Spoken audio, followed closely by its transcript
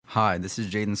Hi, this is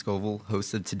Jaden Scoville,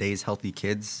 host of Today's Healthy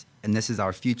Kids, and this is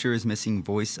our Future is Missing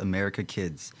Voice America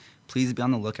Kids. Please be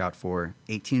on the lookout for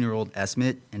 18-year-old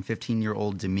Esmet and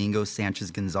 15-year-old Domingo Sanchez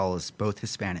Gonzalez, both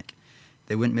Hispanic.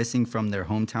 They went missing from their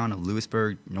hometown of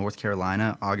Lewisburg, North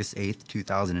Carolina, August 8th,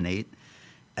 2008.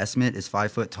 Esmet is 5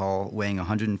 foot tall, weighing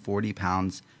 140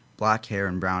 pounds, black hair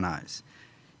and brown eyes.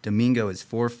 Domingo is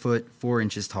 4 foot 4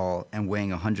 inches tall and weighing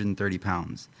 130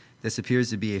 pounds. This appears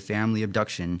to be a family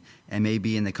abduction and may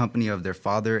be in the company of their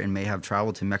father and may have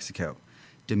traveled to Mexico.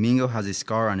 Domingo has a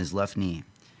scar on his left knee.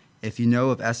 If you know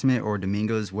of Esmet or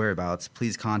Domingo's whereabouts,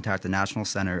 please contact the National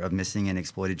Center of Missing and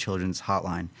Exploited Children's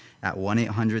hotline at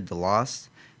 1-800-THE-LOST.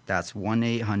 That's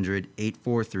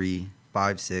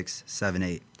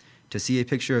 1-800-843-5678. To see a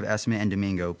picture of Esmet and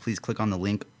Domingo, please click on the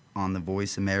link on the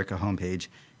Voice America homepage,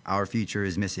 Our Future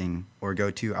is Missing, or go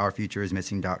to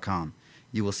ourfutureismissing.com.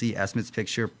 You will see Esmet's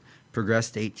picture progress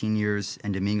to 18 years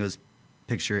and Domingo's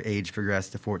picture age progress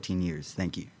to 14 years.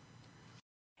 Thank you.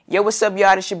 Yo, what's up,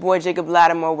 y'all? It's your boy Jacob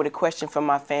Lattimore with a question from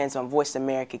my fans on Voice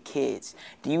America Kids.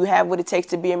 Do you have what it takes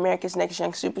to be America's next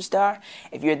young superstar?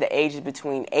 If you're the ages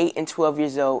between 8 and 12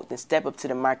 years old, then step up to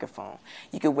the microphone.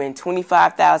 You could win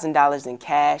 $25,000 in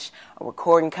cash, a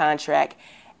recording contract,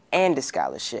 and a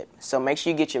scholarship. So make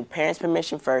sure you get your parents'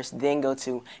 permission first, then go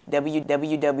to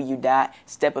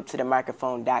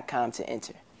www.stepuptothemicrophone.com to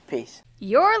enter. Peace.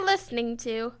 You're listening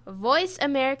to Voice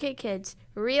America Kids,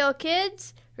 real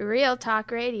kids, real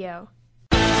talk radio.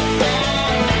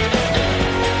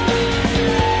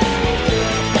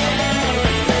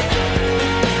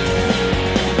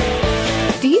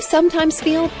 Do you sometimes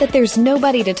feel that there's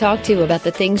nobody to talk to about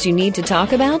the things you need to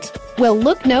talk about? Well,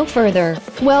 look no further.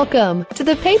 Welcome to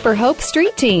the Paper Hope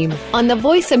Street Team on the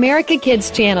Voice America Kids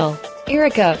channel.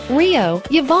 Erica, Rio,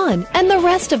 Yvonne, and the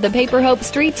rest of the Paper Hope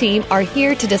Street Team are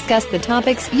here to discuss the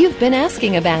topics you've been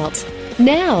asking about.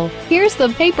 Now, here's the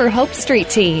Paper Hope Street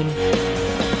Team.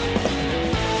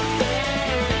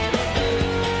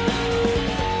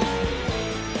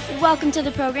 Welcome to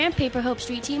the program, Paper Hope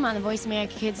Street Team on the Voice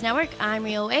America Kids Network. I'm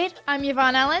Rio Wade. I'm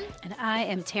Yvonne Ellen. And I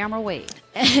am Tamra Wade.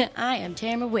 I am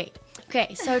Tamra Wade.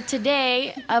 Okay, so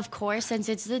today, of course, since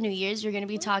it's the New Year's, we're going to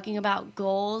be talking about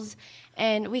goals.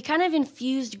 And we kind of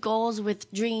infused goals with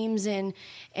dreams and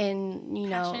you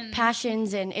know,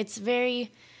 passions. And it's very,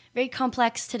 very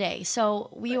complex today. So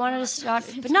we wanted to start,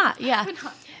 but not.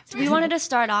 So we wanted to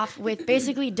start off with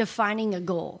basically defining a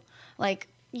goal. Like,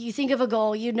 you think of a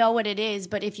goal, you know what it is,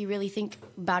 but if you really think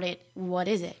about it, what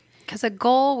is it? Because a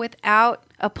goal without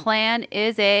a plan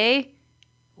is a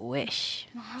wish.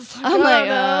 Oh my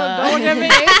God. Don't get me.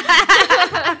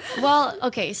 Well,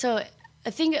 okay, so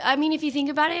if you think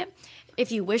about it, if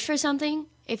you wish for something,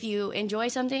 if you enjoy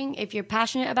something, if you're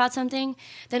passionate about something,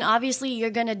 then obviously you're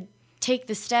going to take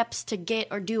the steps to get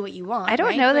or do what you want. I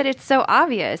don't know that it's so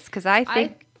obvious because I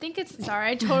think it's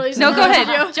sorry. I totally no. Go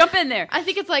ahead, jump in there. I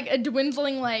think it's like a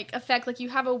dwindling effect. Like you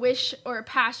have a wish or a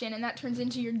passion, and that turns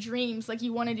into your dreams. Like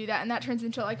you want to do that, and that turns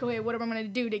into like, okay, what am I going to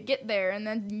do to get there? And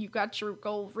then you got your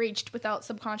goal reached without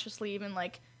subconsciously even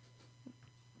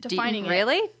defining it.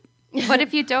 Really? What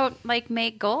if you don't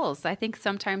make goals? I think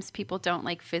sometimes people don't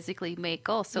physically make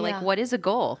goals. So what is a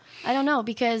goal? I don't know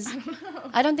because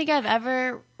I don't think I've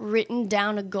ever written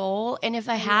down a goal. And if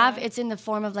I have, it's in the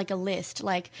form of a list,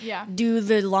 do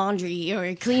the laundry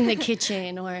or clean the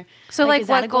kitchen or so is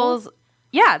that what a goal? goals?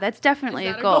 Yeah, that's definitely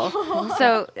a goal.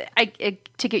 So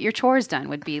to get your chores done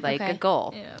would be a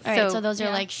goal. Yeah. All right, so those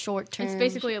are short term. It's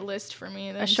basically a list for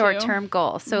me. A short term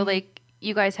goal. So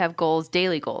you guys have goals,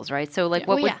 daily goals, right? So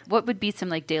what would be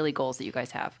some daily goals that you guys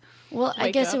have? Well,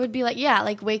 I guess it would be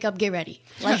wake up, get ready.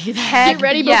 Get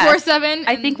ready before 7.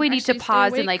 I think we need to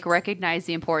pause and recognize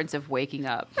the importance of waking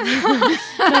up.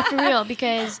 No, for real,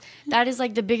 because that is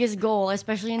the biggest goal,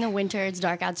 especially in the winter. It's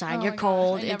dark outside, you're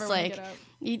cold. It's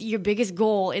your biggest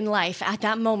goal in life at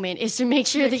that moment is to make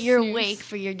sure that you're awake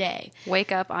for your day.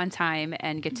 Wake up on time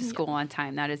and get to school on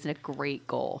time. That is a great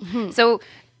goal. Mm-hmm. So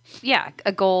yeah,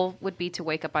 a goal would be to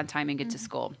wake up on time and get to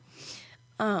school.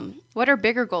 What are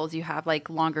bigger goals you have,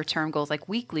 longer term goals,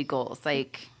 weekly goals,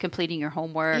 completing your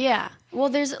homework? Yeah. Well,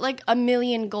 there's a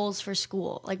million goals for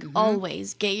school,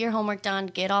 always. Get your homework done,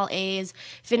 get all A's,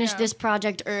 finish this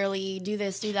project early, do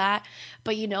this, do that.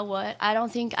 But you know what? I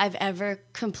don't think I've ever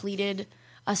completed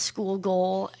a school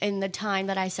goal in the time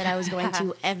that I said I was going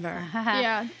to ever.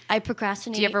 Yeah. I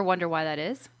procrastinate. Do you ever wonder why that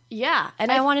is? Yeah,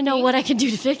 and I want to know what I can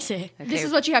do to fix it. Okay. This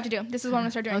is what you have to do. This is what I'm going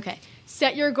to start doing. Okay.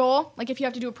 Set your goal. If you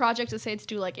have to do a project, let's say it's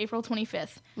due April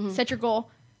 25th. Mm-hmm. Set your goal.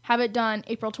 Have it done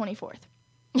April 24th.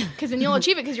 Because then you'll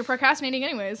achieve it because you're procrastinating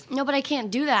anyways. No, but I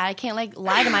can't do that. I can't like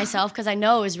lie to myself because I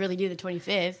know it's really due the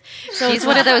 25th. So He's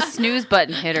one of those snooze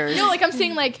button hitters. No, like I'm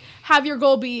saying, like have your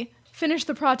goal be finish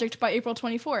the project by April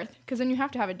 24th, because then you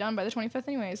have to have it done by the 25th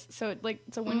anyways. So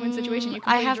it's a win-win situation. You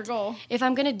complete your goal. If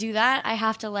I'm gonna do that, I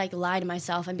have to like lie to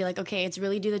myself and be like, okay, it's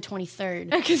really due the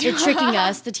 23rd. They're tricking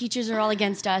us. The teachers are all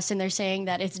against us, and they're saying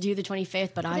that it's due the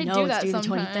 25th, but I know it's due the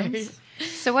 23rd.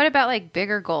 So what about like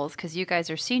bigger goals? Because you guys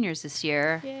are seniors this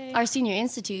year. Yay. Our senior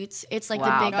institutes, it's like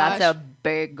Wow, the big. that's a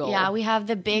big goal. Yeah, we have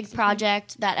the big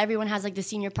project that everyone has, like the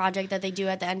senior project that they do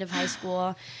at the end of high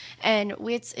school, and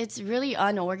it's really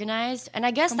unorganized. And I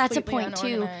guess that's a point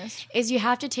too, is you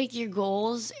have to take your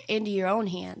goals into your own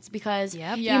hands, because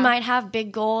you might have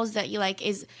big goals that you like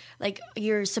is like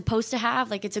you're supposed to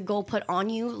have, like it's a goal put on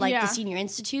you, like the senior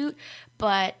institute.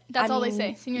 But that's all they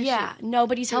say. Senior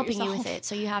nobody's helping you with it,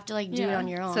 so you have to like do it on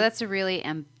your own. So that's a really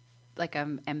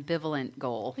ambivalent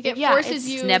goal. Like it forces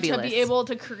you nebulous. to be able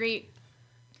to create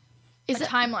a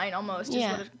timeline almost.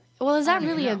 Yeah. Well, is that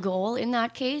really a goal in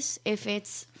that case if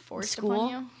it's forced school? upon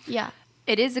you? Yeah.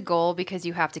 It is a goal because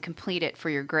you have to complete it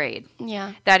for your grade.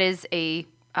 Yeah. That is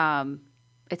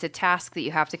it's a task that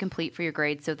you have to complete for your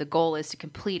grade. So the goal is to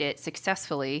complete it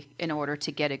successfully in order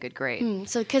to get a good grade.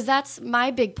 So, because that's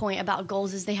my big point about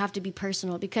goals, is they have to be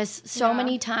personal, because so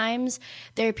many times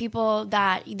there are people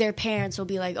that their parents will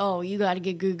be like, oh, you got to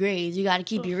get good grades. You got to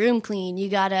keep your room clean. You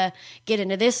got to get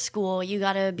into this school. You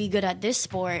got to be good at this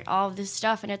sport, all of this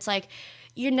stuff. And it's like,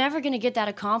 you're never going to get that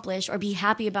accomplished or be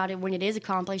happy about it when it is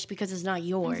accomplished, because it's not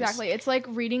yours. Exactly. It's like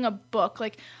reading a book.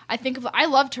 Like I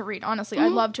love to read, honestly. I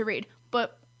love to read.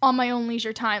 But on my own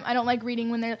leisure time. I don't like reading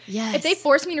when they're... Yes. If they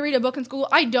force me to read a book in school,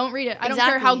 I don't read it. I don't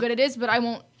care how good it is, but I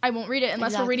won't read it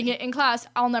unless we're reading it in class.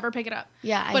 I'll never pick it up.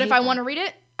 Yeah, but if I want to read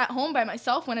it at home by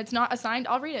myself when it's not assigned,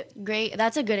 I'll read it. Great.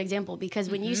 That's a good example, because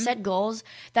when you set goals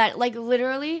that, like,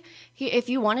 literally, if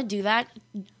you want to do that,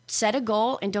 set a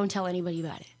goal and don't tell anybody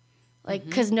about it. Like,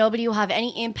 because nobody will have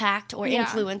any impact or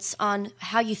influence on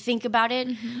how you think about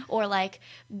it, or like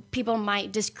people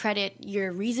might discredit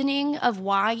your reasoning of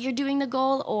why you're doing the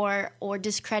goal, or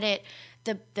discredit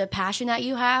the passion that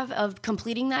you have of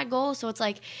completing that goal. So it's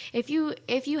like, if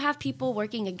you have people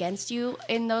working against you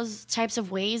in those types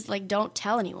of ways, like, don't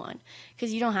tell anyone,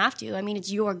 because you don't have to. I mean,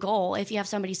 it's your goal. If you have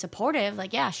somebody supportive,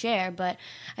 like, yeah, share. But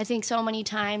I think so many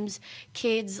times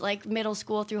kids, like middle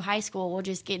school through high school, will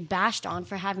just get bashed on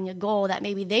for having a goal that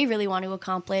maybe they really want to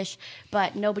accomplish,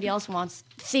 but nobody else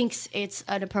thinks it's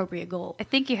an appropriate goal. I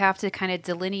think you have to kind of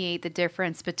delineate the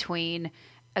difference between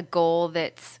a goal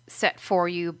that's set for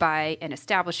you by an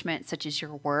establishment such as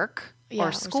your work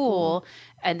or school,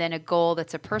 and then a goal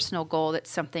that's a personal goal, that's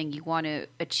something you want to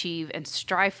achieve and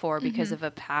strive for because of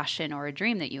a passion or a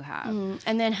dream that you have.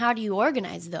 And then how do you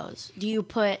organize those? Do you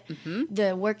put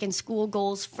the work and school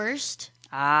goals first?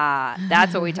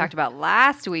 That's what we talked about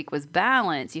last week, was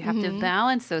balance. You have to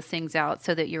balance those things out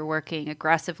so that you're working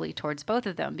aggressively towards both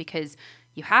of them, because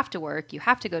you have to work, you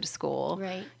have to go to school,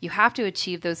 right. You have to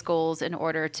achieve those goals in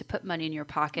order to put money in your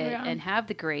pocket and have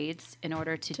the grades in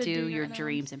order to do your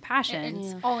dreams and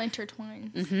passions. It's all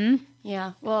intertwined.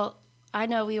 Yeah, well, I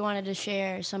know we wanted to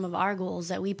share some of our goals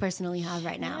that we personally have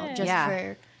right now, just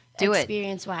for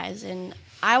experience-wise. And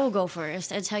I will go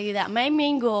first and tell you that my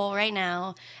main goal right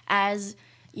now, as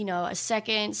you know, a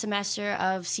second semester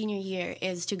of senior year,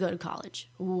 is to go to college.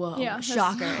 Whoa,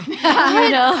 shocker.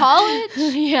 College?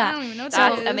 Yeah. I don't even know what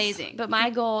That's that is. amazing. But my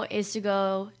goal is to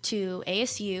go to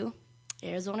ASU,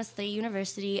 Arizona State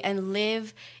University, and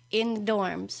live in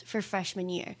dorms for freshman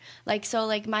year. Like,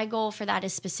 my goal for that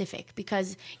is specific,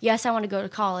 because yes, I want to go to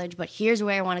college, but here's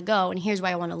where I want to go and here's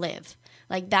where I want to live.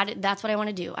 Like, that's what I want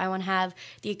to do. I want to have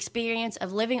the experience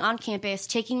of living on campus,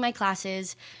 taking my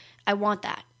classes. I want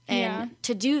that. And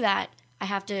to do that, I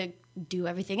have to do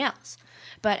everything else.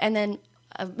 And then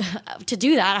to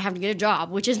do that, I have to get a job,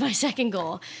 which is my second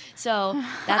goal. So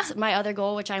that's my other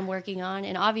goal, which I'm working on.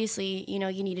 And obviously, you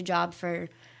need a job for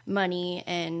money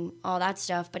and all that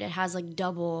stuff, but it has like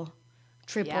double,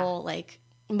 triple, like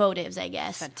motives, I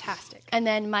guess. Fantastic. And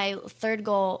then my third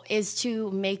goal is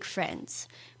to make friends,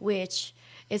 which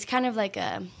is kind of like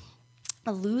a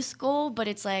loose goal, but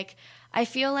it's like, I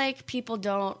feel like people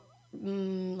don't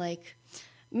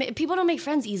people don't make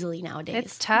friends easily nowadays.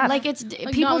 It's tough. Like,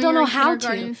 people don't know how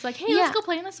to. It's like, hey, let's go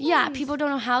play in the schools. Yeah, people don't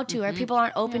know how to, or people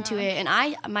aren't open to it. And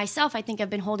I think I've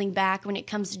been holding back when it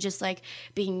comes to just like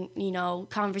being,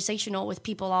 conversational with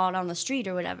people out on the street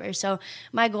or whatever. So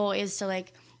my goal is to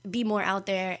like be more out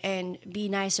there and be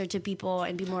nicer to people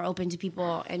and be more open to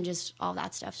people and just all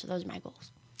that stuff. So those are my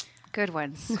goals. Good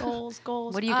ones. Goals.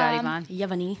 What do you got, Yvonne?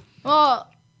 Yvonne. Well,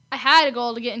 I had a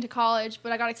goal to get into college,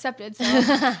 but I got accepted, so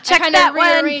I Check kind that of one.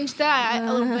 rearranged that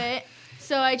a little bit.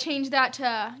 So I changed that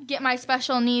to get my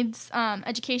special needs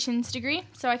education's degree,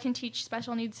 so I can teach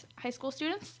special needs high school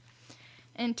students.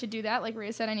 And to do that, like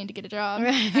Rhea said, I need to get a job.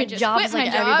 Right. I just Job's quit my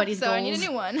like job, everybody's so I need a goals.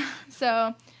 new one.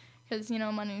 So, because,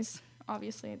 money's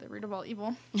obviously the root of all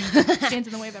evil. Stands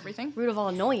in the way of everything. Root of all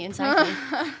annoyance, I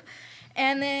think.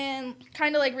 And then,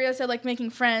 kind of like Rio said, like making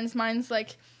friends. Mine's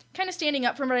like kind of standing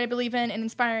up for what I believe in and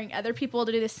inspiring other people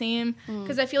to do the same.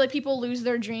 Because I feel like people lose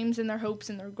their dreams and their hopes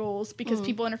and their goals because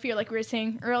people interfere, like we were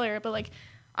saying earlier. But like,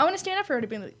 I want to stand up for what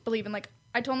I believe in. Like,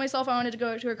 I told myself I wanted to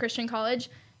go to a Christian college,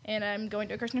 and I'm going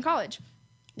to a Christian college.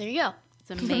 There you go.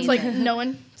 It's amazing. It's like no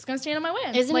one's gonna stand in my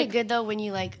way. Isn't like, it good though when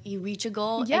you reach a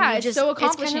goal? Yeah, and you it's just, so It's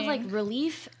kind accomplishing. of like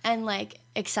relief and like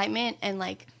excitement and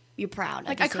like you're proud.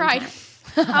 Like, at the I same cried. time.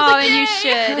 Oh, and you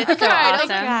should. It's so cried.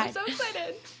 awesome. I'm so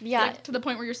excited. Yeah. Like, to the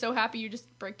point where you're so happy you just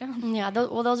break down. Yeah,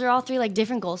 well, those are all three like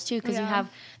different goals too, because you Yeah. have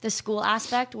the school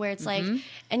aspect where it's like,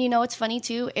 and what's funny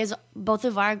too is both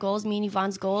of our goals, me and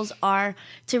Yvonne's goals, are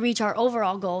to reach our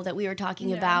overall goal that we were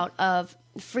talking about of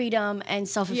freedom and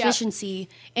self-efficiency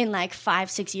in like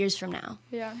 5-6 years from now.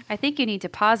 Yeah. I think you need to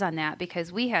pause on that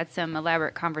because we had some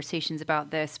elaborate conversations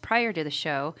about this prior to the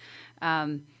show.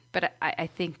 But I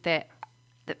think that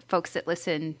the folks that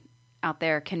listen out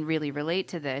there can really relate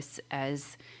to this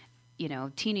as,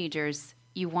 teenagers.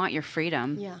 You want your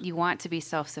freedom. Yeah. You want to be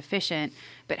self-sufficient.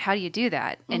 But how do you do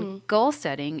that? And goal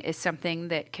setting is something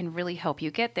that can really help you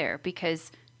get there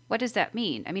because what does that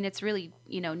mean? I mean, it's really,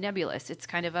 nebulous. It's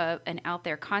kind of an out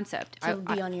there concept. To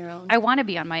be on your own. I want to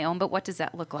be on my own, but what does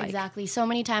that look like? Exactly. So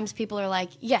many times people are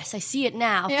like, yes, I see it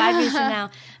now. 5 years from now,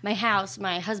 my house,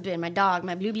 my husband, my dog,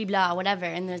 my blah, blah, blah, whatever.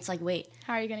 And then it's like, wait.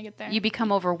 How are you gonna get there? You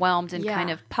become overwhelmed and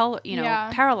kind of,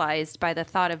 paralyzed by the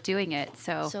thought of doing it.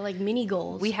 So like mini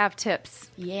goals. we have tips.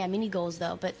 Yeah, mini goals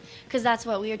though. But because that's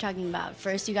what we were talking about.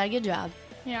 First, you got to get a job.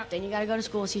 Yeah. Then you got to go to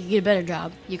school so you can get a better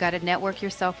job. You got to network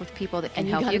yourself with people that can And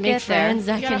you help got you to make get there. friends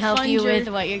that can help you with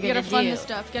what you're going to do. You gotta fund the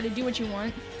stuff. You gotta do what you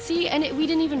want. See, and we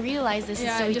didn't even realize this.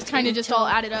 Yeah, until it just kind of all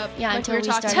added up. Yeah, like until we were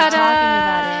talking started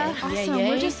about. talking about it. Awesome. Yeah,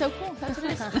 We're just so cool. That's what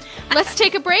it is. Let's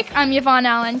take a break. I'm Yvonne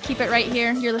Allen. Keep it right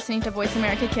here. You're listening to Voice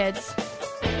America Kids.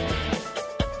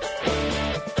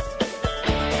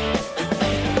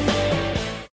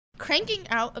 Cranking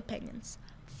out opinions.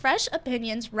 Fresh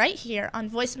opinions right here on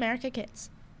Voice America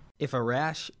Kids. If a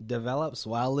rash develops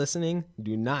while listening,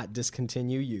 do not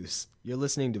discontinue use. You're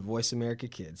listening to Voice America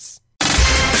Kids.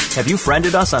 Have you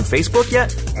friended us on Facebook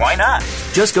yet? Why not?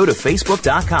 Just go to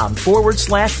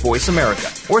facebook.com/Voice America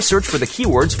or search for the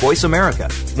keywords Voice America.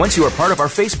 Once you are part of our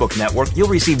Facebook network, you'll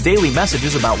receive daily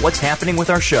messages about what's happening with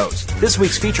our shows, this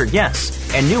week's featured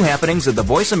guests, and new happenings of the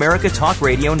Voice America Talk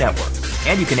Radio Network.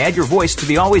 And you can add your voice to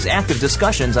the always active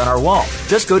discussions on our wall.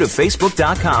 Just go to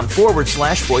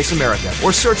facebook.com/Voice America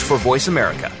or search for Voice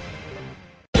America.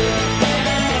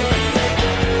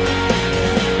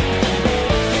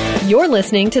 You're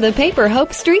listening to the Paper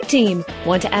Hope Street Team.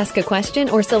 Want to ask a question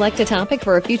or select a topic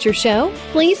for a future show?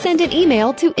 Please send an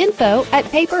email to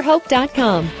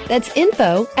info@paperhope.com. That's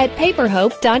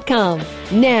info@paperhope.com.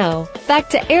 Now, back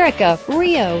to Erica,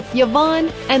 Rio,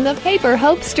 Yvonne, and the Paper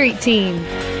Hope Street Team.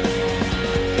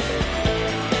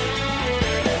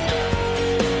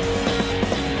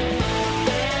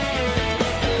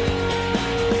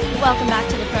 Welcome back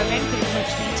to the program, Paper Hope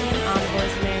Street Team on the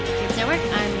Voice America Kids Network.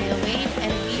 I'm Rio Wade,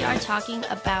 and we are talking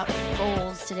about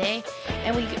goals today.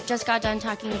 And we just got done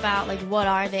talking about, like, what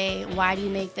are they, why do you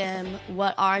make them,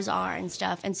 what ours are, and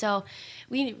stuff. And so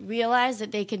we realize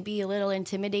that they can be a little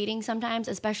intimidating sometimes,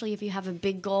 especially if you have a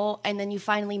big goal, and then you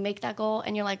finally make that goal,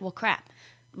 and you're like, well, crap.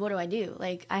 What do I do?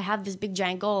 Like, I have this big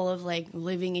giant goal of like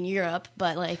living in Europe,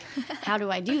 but like, how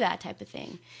do I do that type of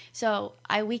thing? So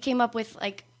we came up with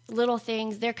like little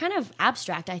things. They're kind of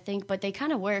abstract, I think, but they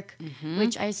kind of work,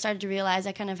 which I started to realize.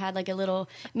 I kind of had like a little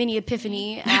mini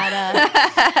epiphany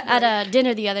at a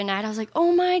dinner the other night. I was like,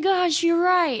 oh my gosh, you're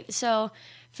right. So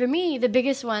for me, the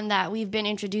biggest one that we've been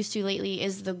introduced to lately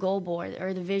is the goal board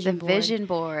or the vision board. The vision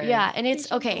board. Yeah, and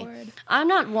it's okay. I'm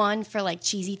not one for like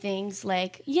cheesy things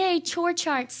like, yay, chore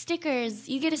charts, stickers.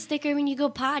 You get a sticker when you go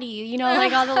potty, you know,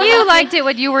 like all the little You liked it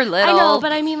when you were little. I know,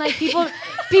 but I mean, like people.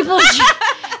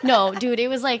 No, dude, it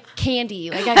was like candy.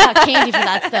 Like I got candy for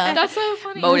that stuff. That's so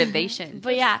funny. Motivation.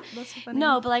 But yeah, That's so funny.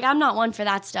 no, but like I'm not one for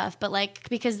that stuff. But like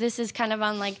because this is kind of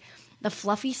on like the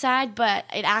fluffy side, but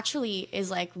it actually is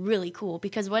like really cool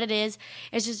because what it is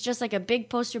just like a big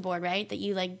poster board, right? That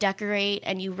you like decorate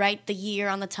and you write the year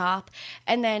on the top,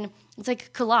 and then it's like a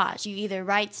collage. You either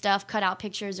write stuff, cut out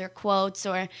pictures or quotes,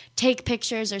 or take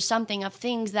pictures or something of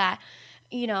things that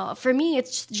you know, for me,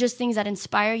 it's just things that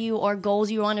inspire you or goals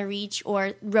you want to reach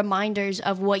or reminders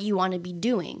of what you want to be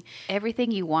doing.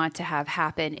 Everything you want to have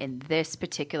happen in this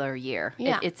particular year.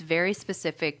 Yeah. It's very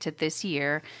specific to this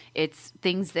year. It's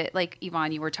things that, like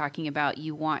Yvonne, you were talking about,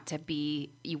 you want to be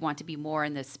more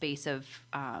in the space of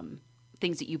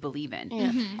things that you believe in.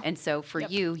 Yeah. And so for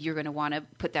you, you're going to want to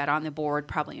put that on the board,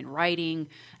 probably in writing,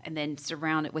 and then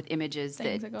surround it with images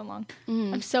Things that that go along.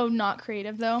 I'm so not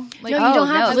creative though. Like, No, you don't have no,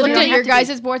 to. I looked Literally at your have to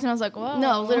be. guys' boards and I was like, whoa.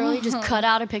 No, literally just cut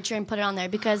out a picture and put it on there,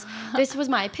 because this was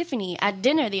my epiphany at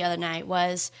dinner the other night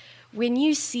was when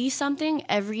you see something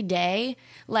every day,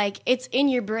 like it's in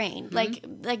your brain. Like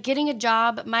getting a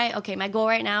job, my goal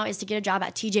right now is to get a job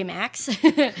at TJ Maxx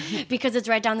because it's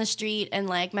right down the street and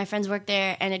like my friends work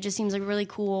there and it just seems like really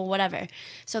cool, whatever.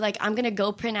 So like I'm going to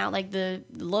go print out like the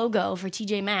logo for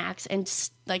TJ Maxx and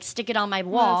like stick it on my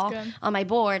wall, good. on my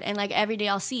board, and like every day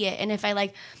I'll see it. And if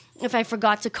I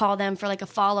forgot to call them for like a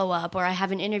follow-up or I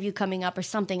have an interview coming up or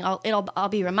something, I'll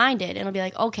be reminded, and I'll be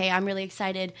like, okay, I'm really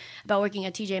excited about working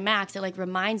at TJ Maxx. It like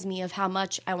reminds me of how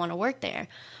much I want to work there.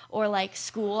 Or like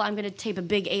school, I'm going to tape a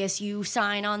big ASU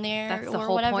sign on there. That's the or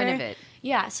whole whatever. point of it.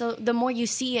 Yeah, so the more you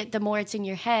see it, the more it's in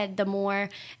your head, the more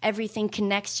everything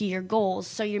connects to your goals.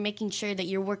 So you're making sure that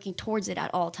you're working towards it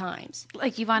at all times.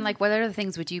 Like Yvonne, like what other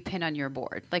things would you pin on your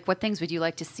board? Like what things would you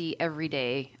like to see every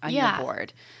day on your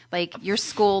board? Like your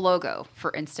school logo,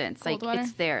 for instance. Like Coldwater?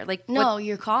 it's there. Like No,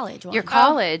 your college one. your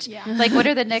college. yeah. Like what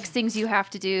are the next things you have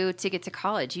to do to get to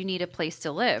college? You need a place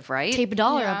to live, right? Tape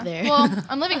 $1 Yeah. up there. Well,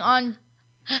 I'm living on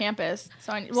campus,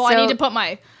 so I So- need to put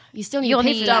my you still need you'll to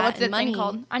pay need- for that. what's the money. thing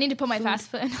called? I need to put my fast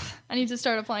food. I need to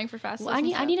start applying for fast food. Well,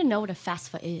 I need to know what a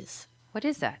FAFSA is. What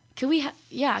is that? Could we could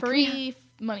we free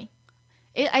money.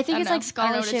 I think I it's don't like know. I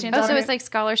don't know what it scholarship. stands Oh, for. so it's like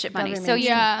scholarship money. So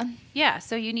Government. Yeah.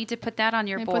 so you need to put that on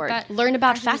your Let me board. put that. Learn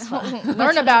about FAFSA.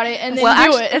 Learn about it and then Well, do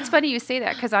actually, it. it's funny you say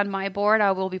that because on my board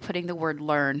I will be putting the word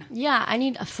learn. Yeah, I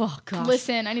need. Oh gosh,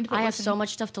 Listen, I need to put I have listen. so much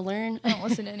stuff to learn. I don't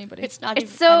listen to anybody. It's not.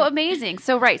 It's even, so amazing.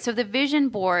 So so the vision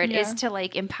board is Yeah. to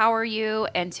like empower you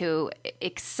and to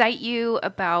excite you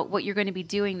about what you're going to be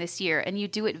doing this year, and you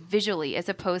do it visually as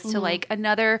opposed to like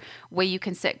another way you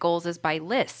can set goals is by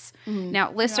lists.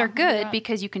 Now lists Yeah, are good yeah.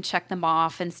 because you can check them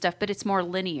off and stuff, but it's more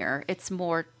linear. It's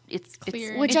more it's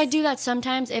Clear. Which I do that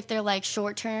sometimes if they're like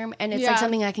short term and it's Yeah. like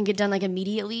something I can get done like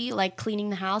immediately, like cleaning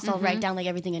the house. I'll write down like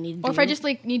everything I need to do. Or if I just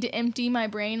like need to empty my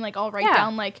brain, like I'll write Yeah.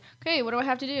 down like, okay, what do I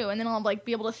have to do? And then I'll like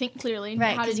be able to think clearly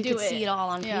right, how to because you do can it. see it all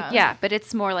on Yeah. paper. yeah, but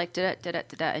it's more like da da da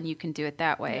da da, and you can do it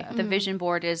that way. The vision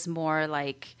board is more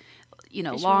like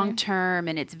Visually. long term,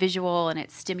 and it's visual and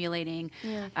it's stimulating.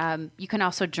 Yeah. You can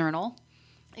also journal.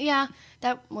 Yeah,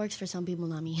 that works for some people,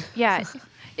 not me. Yeah,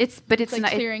 it's It's like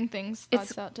not clearing things, it's-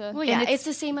 thoughts out to. Well, yeah, it's- it's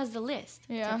the same as the list.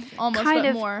 Yeah, almost, kind but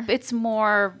of more. It's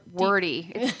more wordy.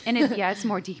 It's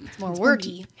more deep. It's More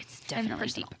wordy. It's definitely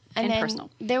personal. deep And and then personal.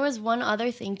 there was one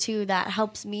other thing too that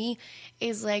helps me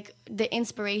is like the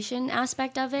inspiration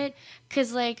aspect of it,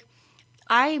 because like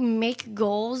I make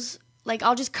goals. Like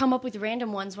I'll just come up with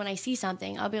random ones when I see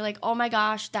something. I'll be like, oh my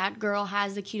gosh, that girl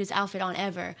has the cutest outfit on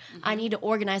ever. I need to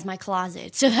organize my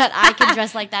closet so that I can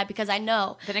dress like that because I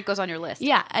know. Then it goes on your list.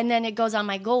 Yeah, and then it goes on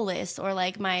my goal list or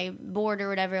like my board or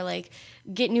whatever, like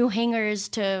get new hangers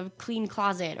to clean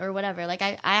closet or whatever. Like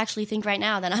I actually think right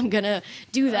now that I'm going to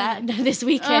do that this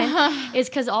weekend. It's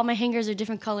because all my hangers are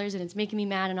different colors and it's making me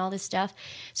mad and all this stuff.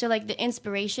 So like the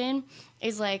inspiration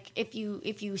is like if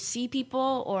you see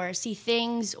people or see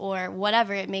things or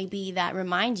whatever it may be that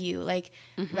remind you, like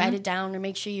write it down or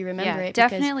make sure you remember it.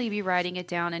 Definitely be writing it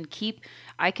down and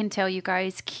I can tell you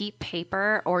guys, keep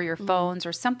paper or your phones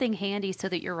or something handy so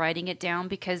that you're writing it down,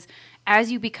 because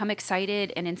as you become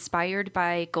excited and inspired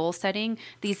by goal setting,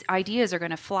 these ideas are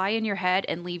going to fly in your head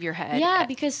and leave your head. Yeah,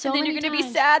 because so and then many you're going to be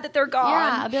times- sad that they're gone.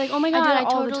 Yeah, I'll be like, oh my I do God, that I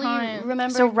all the totally time.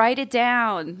 remember. So write it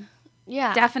down.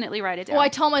 yeah. Definitely write it down. Well, I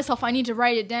tell myself I need to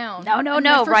write it down. No, And then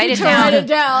I write it forget to down. Write it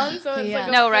down. So it's Yeah. like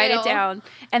a No, write fail. it down.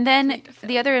 And then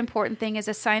the other important thing is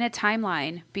assign a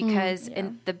timeline, because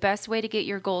and the best way to get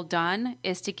your goal done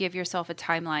is to give yourself a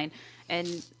timeline.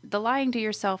 And the lying to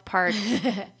yourself part,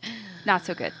 not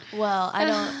so good. Well, I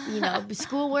don't,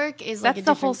 schoolwork is like That's a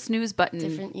the different whole snooze button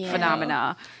different- yeah.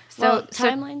 phenomena. So, Well,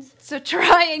 timelines? So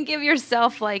try and give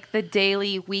yourself like the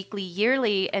daily, weekly,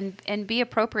 yearly, and be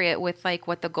appropriate with like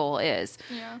what the goal is.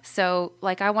 Yeah. So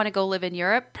like I want to go live in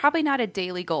Europe, probably not a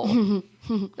daily goal.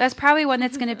 That's probably one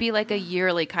that's going to be like a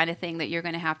yearly kind of thing that you're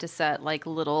going to have to set like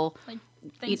little Like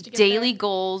things to get daily there.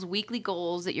 goals, weekly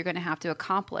goals that you're going to have to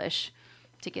accomplish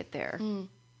to get there.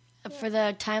 For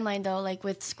the timeline though, like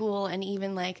with school and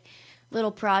even like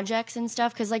little projects and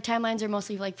stuff, because like timelines are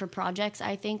mostly like for projects.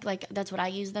 I think like that's what I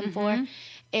use them for.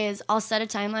 Is I'll set a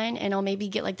timeline and I'll maybe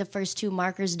get like the first 2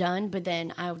 markers done, but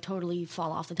then I'll totally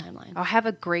fall off the timeline. I'll have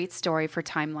a great story for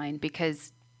timeline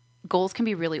because goals can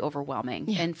be really overwhelming.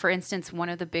 Yeah. And for instance, one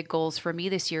of the big goals for me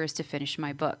this year is to finish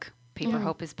my book. Paper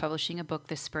Hope is publishing a book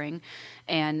this spring,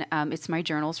 and it's my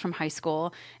journals from high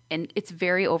school, and it's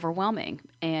very overwhelming.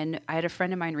 And I had a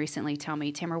friend of mine recently tell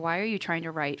me, Tamra, why are you trying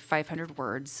to write 500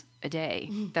 words a day?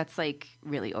 That's like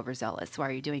really overzealous. Why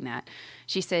are you doing that?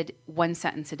 She said, 1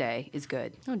 sentence a day is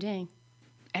good. Oh, dang.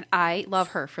 And I love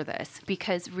her for this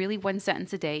because really 1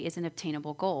 sentence a day is an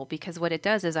obtainable goal, because what it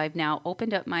does is I've now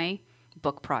opened up my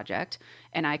book project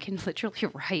and I can literally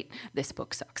write, this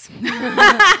book sucks.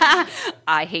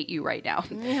 I hate you right now.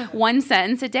 Yeah. 1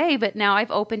 sentence a day, but now I've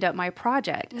opened up my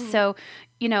project. So,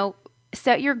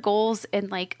 set your goals in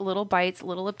like little bites,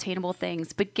 little obtainable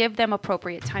things, but give them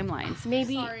appropriate timelines.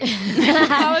 Maybe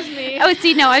that was me. Oh,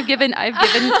 see, no, I've given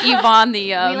Yvonne the.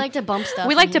 We like to bump stuff.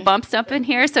 We like to bump stuff in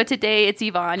here. So today it's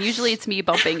Yvonne. Usually it's me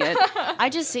bumping it. I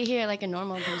just sit here like a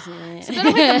normal person. So then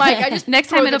I'll hit the mic. I just next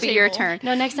time it'll be your turn.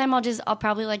 No, next time I'll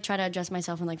probably like try to adjust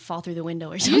myself and like fall through the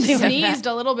window or something. You sneezed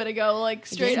a little bit ago, like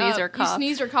straight up. Or cough. You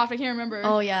sneezed or coughed. I can't remember.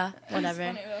 Oh yeah,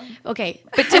 whatever. Okay,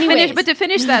 but to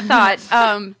finish that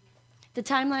thought. The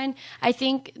timeline, I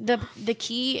think the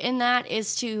key in that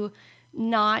is to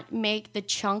not make the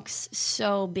chunks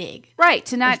so big. Right,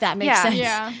 to not, if that makes sense.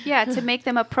 Yeah, to make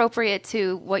them appropriate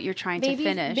to what you're trying to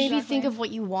finish. Maybe think of what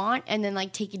you want and then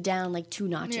like take it down like 2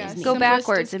 notches. Yeah, go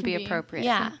backwards and be appropriate.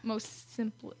 Yeah. Most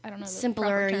simple, I don't know.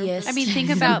 Simpleriest. I mean, think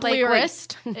about like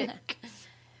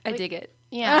I dig it.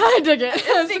 Yeah, I dig it.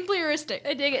 Simply heuristic.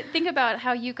 I dig it. Think about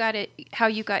how you got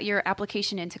your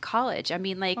application into college. I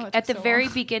mean, like at the very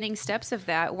beginning steps of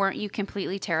that, weren't you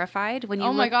completely terrified when you?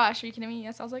 Oh my gosh, are you kidding me?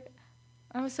 Yes,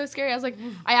 I was so scary. I was like,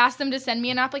 I asked them to send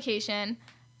me an application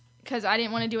because I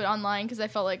didn't want to do it online because I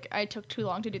felt like I took too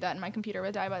long to do that and my computer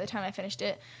would die by the time I finished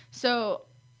it. So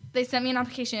they sent me an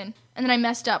application and then I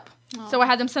messed up. So I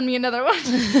had them send me another one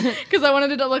because I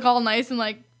wanted it to look all nice and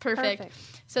like perfect.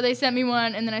 So they sent me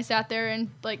one, and then I sat there and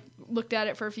like looked at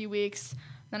it for a few weeks.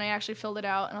 Then I actually filled it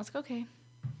out, and I was like, okay,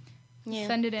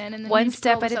 send it in. And then one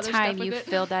step at a time, you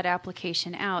filled that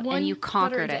application out, and you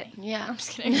conquered it. Yeah, I'm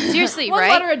just kidding. Seriously, One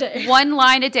right? letter a day. 1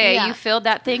 line a day. Yeah. You filled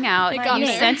that thing out. You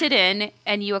there. sent it in,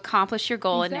 and you accomplished your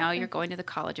goal, and now you're going to the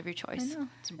college of your choice. I know.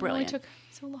 It's brilliant. It only took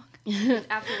so long. It's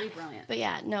absolutely brilliant. But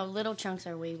yeah, no, little chunks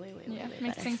are way makes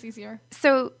better. things easier.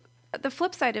 So the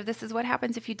flip side of this is what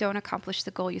happens if you don't accomplish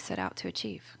the goal you set out to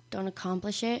achieve. Don't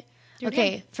accomplish it.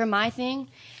 Okay, for my thing,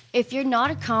 if you're not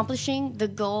accomplishing the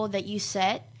goal that you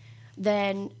set,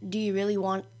 then do you really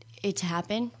want it to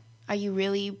happen? Are you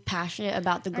really passionate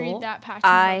about the goal? Are you that passionate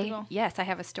about the goal? Yes, I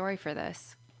have a story for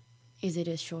this. Is it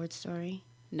a short story?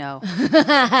 No.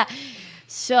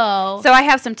 So I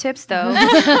have some tips, though,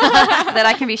 that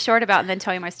I can be short about and then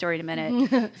tell you my story in a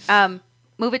minute.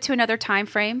 Move it to another time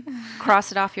frame,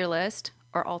 cross it off your list,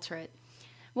 or alter it.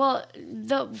 Well,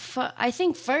 I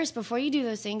think first, before you do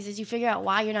those things, is you figure out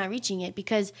why you're not reaching it.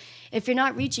 Because if you're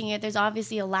not reaching it, there's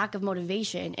obviously a lack of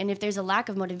motivation. And if there's a lack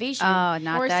of motivation,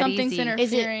 not or that something's easy.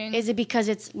 interfering. Is it because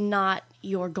it's not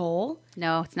your goal?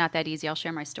 No, it's not that easy. I'll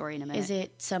share my story in a minute. Is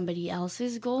it somebody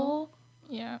else's goal?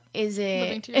 Yeah. Is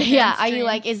it? Yeah. Are you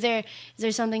like? Is there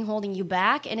something holding you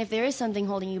back? And if there is something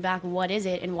holding you back, what is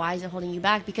it, and why is it holding you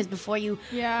back? Because before you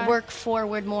work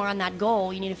forward more on that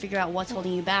goal, you need to figure out what's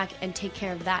holding you back and take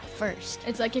care of that first.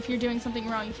 It's like if you're doing something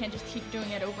wrong, you can't just keep doing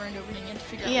it over and over again to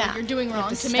figure out what you're doing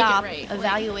wrong to make it right.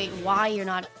 Evaluate why you're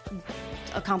not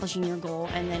accomplishing your goal,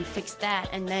 and then fix that,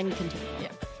 and then continue.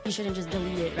 Yeah. You shouldn't just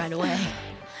delete it right away.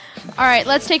 All right,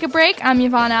 let's take a break. I'm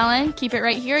Yvonne Allen. Keep it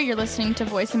right here. You're listening to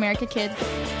Voice America Kids.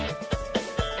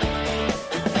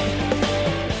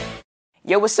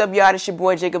 Yo, what's up, y'all? It's your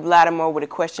boy Jacob Lattimore with a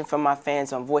question from my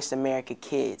fans on Voice America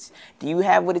Kids. Do you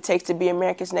have what it takes to be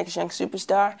America's next young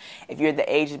superstar? If you're the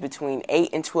ages between 8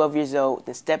 and 12 years old,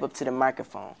 then step up to the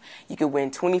microphone. You could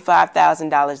win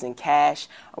 $25,000 in cash,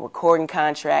 a recording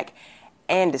contract,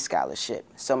 and a scholarship.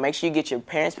 So make sure you get your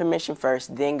parents' permission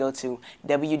first, then go to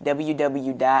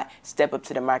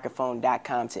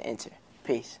www.stepuptothemicrophone.com to enter.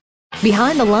 Peace.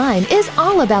 Behind the Line is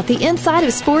all about the inside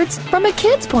of sports from a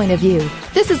kid's point of view.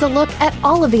 This is a look at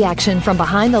all of the action from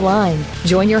behind the line.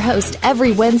 Join your host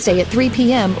every Wednesday at 3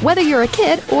 p.m., whether you're a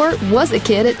kid or was a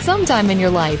kid at some time in your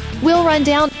life. We'll run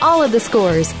down all of the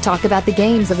scores, talk about the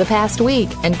games of the past week,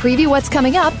 and preview what's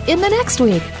coming up in the next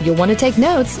week. You'll want to take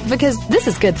notes because this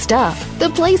is good stuff.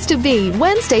 The place to be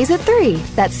Wednesdays at 3.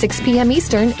 That's 6 p.m.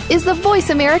 Eastern is the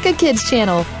Voice America Kids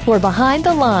channel for Behind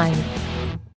the Line.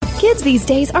 Kids these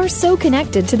days are so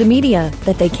connected to the media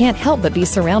that they can't help but be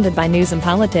surrounded by news and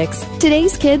politics.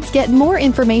 Today's kids get more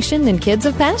information than kids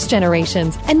of past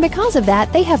generations, and because of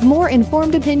that, they have more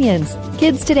informed opinions.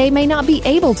 Kids today may not be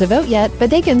able to vote yet,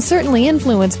 but they can certainly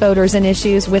influence voters and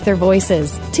issues with their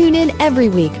voices. Tune in every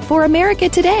week for America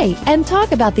Today and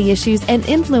talk about the issues and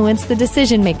influence the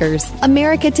decision makers.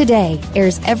 America Today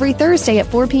airs every Thursday at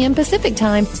 4 p.m. Pacific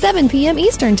Time, 7 p.m.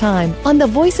 Eastern Time on the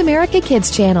Voice America Kids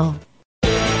channel.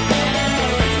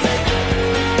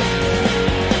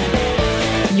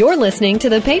 You're listening to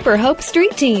the Paper Hope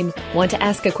Street Team. Want to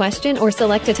ask a question or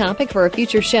select a topic for a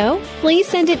future show? Please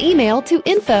send an email to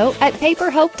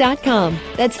info@paperhope.com.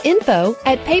 That's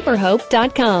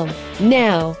info@paperhope.com.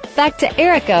 Now, back to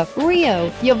Erica,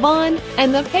 Rio, Yvonne,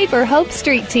 and the Paper Hope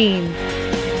Street Team.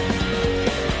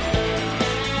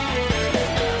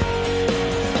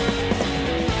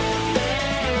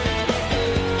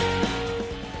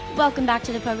 Welcome back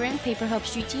to the program, Paper Hope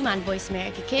Street Team on Voice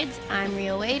America Kids. I'm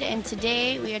Rio Wade, and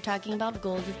today we are talking about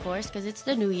goals, of course, because it's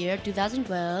the new year,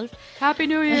 2012. Happy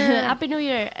New Year! Happy New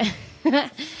Year!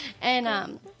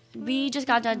 And we just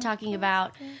got done talking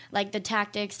about like the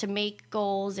tactics to make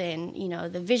goals and, you know,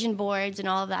 the vision boards and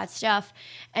all of that stuff,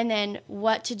 and then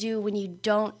what to do when you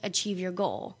don't achieve your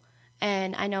goal.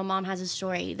 And I know Mom has a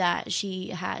story that she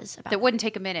has about That wouldn't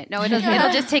take a minute. No, it'll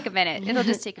just take a minute. It'll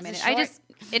just take a minute.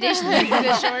 It is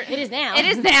short. It is now. It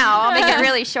is now. I'll make it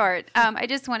really short. I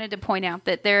just wanted to point out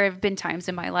that there have been times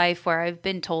in my life where I've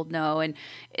been told no. And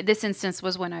this instance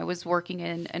was when I was working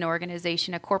in an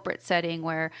organization, a corporate setting,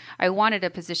 where I wanted a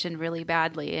position really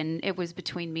badly. And it was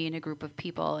between me and a group of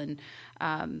people. And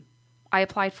I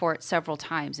applied for it several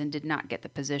times and did not get the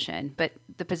position, but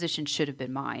the position should have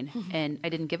been mine, and I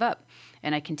didn't give up,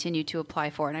 and I continued to apply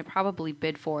for it, and I probably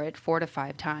bid for it 4 to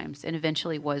 5 times and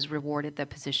eventually was rewarded the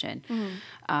position.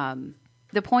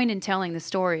 The point in telling the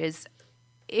story is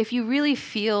if you really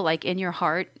feel like in your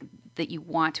heart that you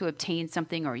want to obtain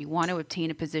something or you want to obtain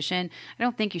a position, I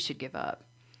don't think you should give up.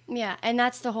 Yeah, and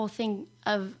that's the whole thing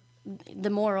of the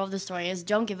moral of the story is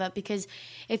don't give up, because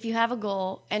if you have a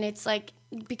goal and it's like,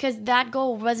 because that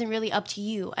goal wasn't really up to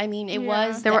you. I mean, it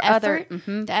was the effort.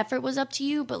 The effort was up to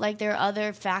you, but like there are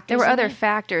other factors. There were other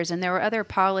factors and there were other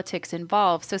politics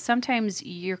involved. So sometimes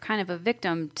you're kind of a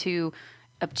victim to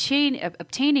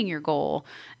obtaining your goal.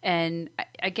 And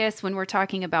I guess when we're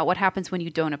talking about what happens when you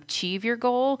don't achieve your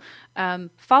goal,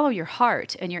 follow your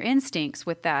heart and your instincts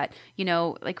with that. You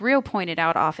know, like Rio pointed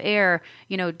out off air,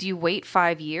 you know, do you wait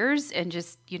 5 years and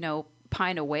just, you know,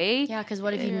 pine away? Yeah, because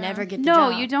what if you never get the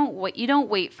job? No, you don't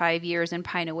wait 5 years and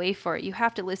pine away for it. You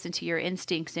have to listen to your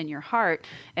instincts and your heart.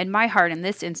 And my heart in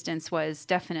this instance was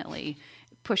definitely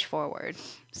push forward.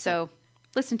 So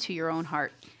listen to your own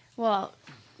heart. Well,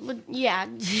 yeah,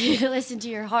 listen to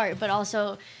your heart, but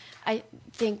also I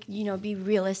think, you know, be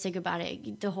realistic about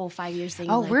it. The whole 5 years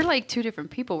thing. Oh, we're like two different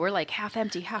people. We're like half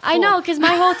empty, half full. I know, because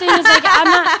my whole thing is like, I'm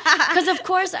not, because of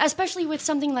course, especially with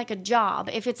something like a job,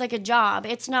 if it's like a job,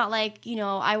 it's not like, you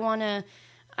know, I want to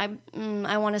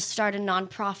start a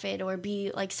nonprofit or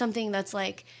be like something that's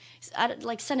like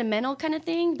sentimental kind of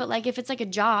thing. But like if it's like a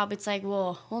job, it's like,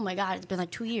 well, oh my God, it's been like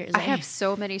 2 years. I have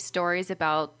so many stories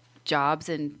about jobs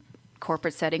and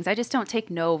corporate settings. I just don't take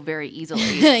no very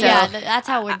easily. So yeah, that's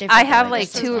how we're different. I have like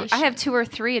I have 2 or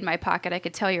 3 in my pocket I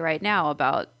could tell you right now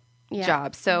about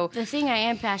jobs. So the thing I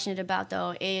am passionate about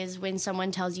though is when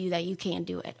someone tells you that you can't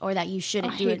do it or that you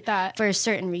shouldn't do it for a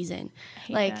certain reason.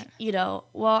 Like, you know,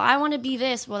 well, I want to be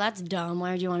this. Well, that's dumb.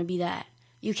 Why would you want to be that?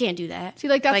 You can't do that. See,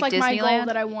 like, that's like my Disneyland? goal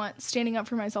that I want, standing up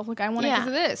for myself. Like, I want it because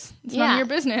of this. It's none of your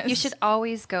business. You should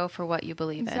always go for what you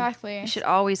believe in. Exactly. You should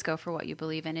always go for what you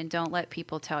believe in, and don't let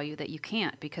people tell you that you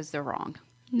can't because they're wrong.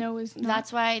 No is not.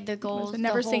 That's why the goals.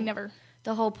 Never say never.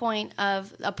 The whole point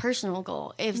of a personal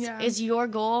goal is your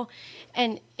goal,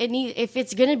 and if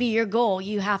it's going to be your goal,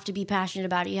 you have to be passionate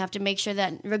about it. You have to make sure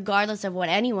that regardless of what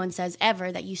anyone says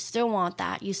ever, that you still want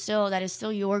that. That is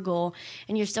still your goal,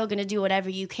 and you're still going to do whatever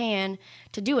you can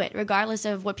to do it, regardless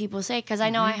of what people say. Because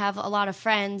I know I have a lot of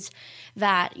friends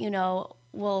that, you know,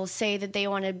 will say that they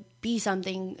want to be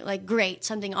something like great,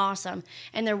 something awesome,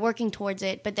 and they're working towards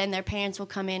it, but then their parents will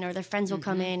come in or their friends will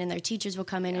come in and their teachers will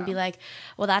come in and be like,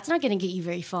 well, that's not going to get you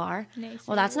very far. Naysayers.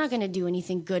 Well, that's not going to do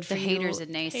anything good for the you. Haters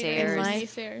and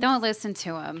naysayers. Don't listen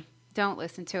to them. Don't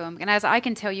listen to them. And as I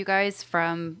can tell you guys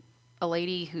from a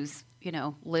lady who's, you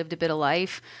know, lived a bit of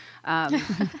life,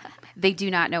 they do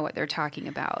not know what they're talking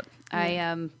about.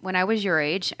 When I was your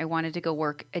age, I wanted to go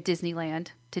work at Disneyland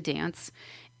to dance.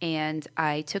 and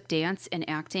I took dance and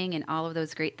acting and all of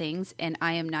those great things. And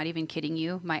I am not even kidding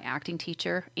you. My acting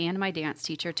teacher and my dance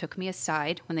teacher took me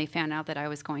aside when they found out that I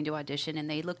was going to audition, and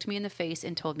they looked me in the face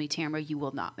and told me, Tamra, you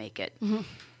will not make it.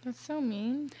 That's so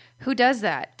mean. Who does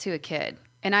that to a kid?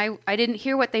 And I didn't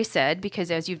hear what they said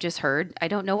because, as you've just heard, I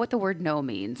don't know what the word no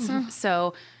means.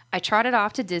 So I trotted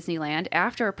off to Disneyland.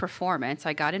 After a performance,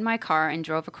 I got in my car and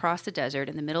drove across the desert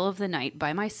in the middle of the night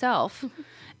by myself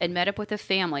and met up with a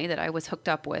family that I was hooked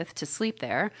up with to sleep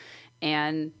there,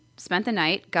 and spent the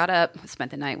night,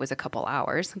 spent the night was a couple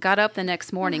hours, got up the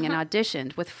next morning and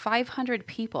auditioned with 500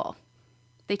 people.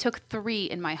 They took 3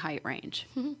 in my height range.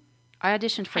 I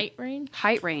auditioned for Height range?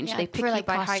 Height range. Yeah, they picked for, you like,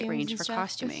 by height costumes range and for stuff.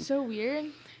 costuming. That's so weird.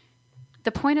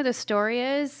 The point of the story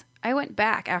is I went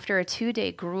back after a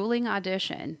 2-day grueling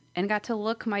audition and got to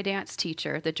look my dance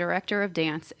teacher, the director of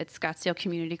dance at Scottsdale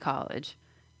Community College,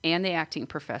 and the acting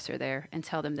professor there, and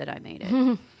tell them that I made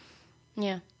it.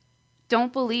 Yeah.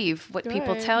 Don't believe what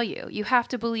people Good. tell you. You have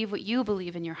to believe what you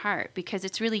believe in your heart, because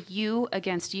it's really you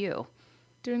against you.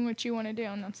 Doing what you want to do,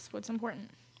 and that's what's important.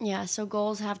 Yeah, so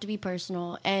goals have to be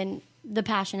personal, and the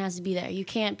passion has to be there. You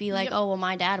can't be like, Yep. oh, well,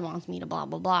 my dad wants me to blah,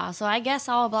 blah, blah, so I guess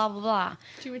I'll blah, blah, blah.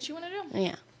 Do what you want to do.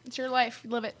 Yeah. It's your life.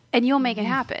 Live it. And you'll make it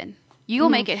happen. You'll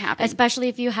make it happen. Especially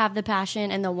if you have the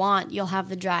passion and the want, you'll have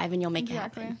the drive, and you'll make it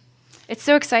happen. It's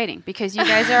so exciting because you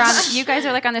guys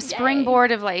are like on the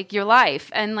springboard of like your life,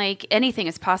 and like anything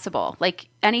is possible. Like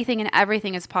anything and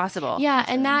everything is possible. Yeah,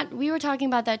 and that we were talking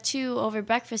about that too over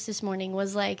breakfast this morning,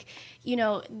 was like, you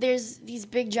know, there's these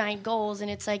big giant goals, and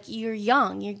it's like you're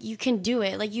young, you can do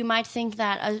it. Like you might think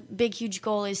that a big huge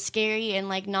goal is scary and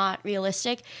like not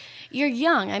realistic. You're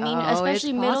young. I mean,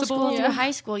 especially middle school through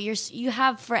high school, you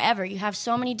have forever. You have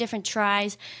so many different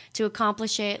tries to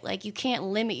accomplish it. Like you can't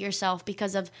limit yourself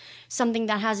because of something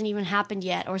that hasn't even happened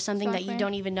yet, or something that you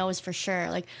don't even know is for sure.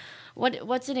 Like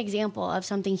what's an example of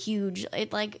something huge?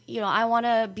 It like, you know, I want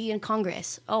to be in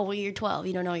Congress. Oh, well, you're 12.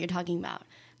 You don't know what you're talking about.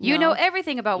 You know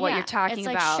everything about what you're talking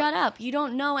about. about. It's like, shut up. You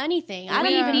don't know anything. I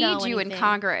don't We even know need you anything. in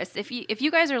Congress. If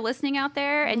you guys are listening out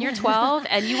there and you're 12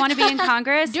 and you want to be in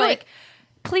Congress,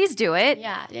 please do it.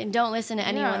 Yeah, and don't listen to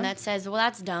anyone that says, well,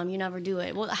 that's dumb. You never do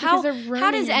it. Well, Because they're how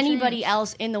ruining does your anybody dreams.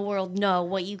 else in the world know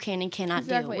what you can and cannot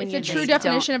do? When It's you're a true just-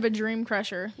 definition of a dream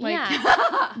crusher. Like,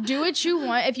 Yeah. do what you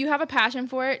want. If you have a passion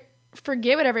for it,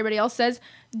 forget what everybody else says.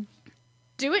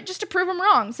 Do it just to prove them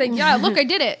wrong. Say, yeah, look, I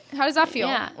did it. How does that feel?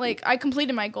 Yeah. Like, I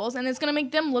completed my goals, and it's going to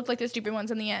make them look like the stupid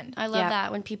ones in the end. I love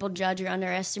that when people judge or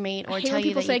underestimate or I hate tell when you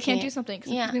people that say you I can't do something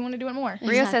because they want to do it more.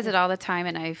 Rio says it all the time,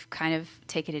 and I've kind of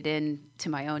taken it in to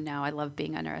my own now. I love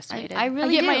being underestimated. I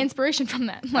really get do. my inspiration from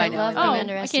that. I Like, love being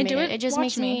underestimated. I can't do it. It just Watch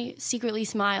makes me secretly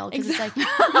smile because Exactly.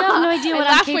 it's like, you have no idea what I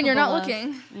I'm laugh when you're not capable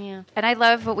of. looking. Yeah. And I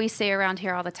love what we say around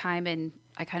here all the time, and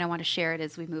I kind of want to share it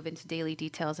as we move into daily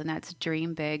details, and that's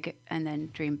dream big and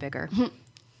then dream bigger.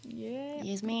 Yeah.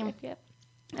 Yes, ma'am. Yep.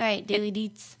 All right, daily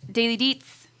deets. Daily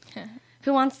deets.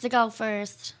 Who wants to go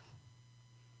first?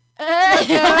 They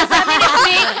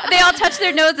all touch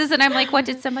their noses, and I'm like, what,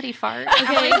 did somebody fart?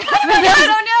 Okay. I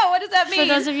don't know. What does that mean? For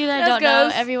those of you that Nose don't know,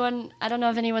 goes. everyone, I don't know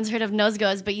if anyone's heard of nose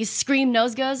goes, but you scream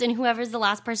nose goes, and whoever's the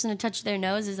last person to touch their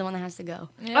nose is the one that has to go.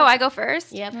 Oh, I go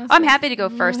first? Yep. Oh, I'm happy to go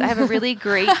first. I have a really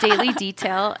great daily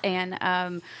detail,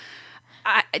 and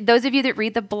those of you that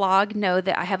read the blog know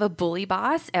that I have a bully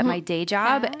boss at my day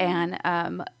job, and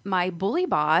my bully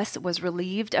boss was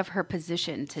relieved of her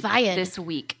position this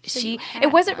week.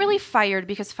 It wasn't really fired,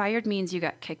 because fired means you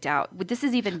got kicked out. But this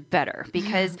is even better,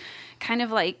 because kind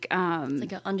of like It's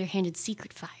like an underhanded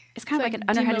secret fire. it's kind of like like an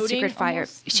underhanded demoting secret fire.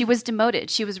 almost? She was demoted.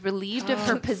 She was relieved of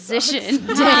her position.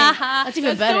 That's even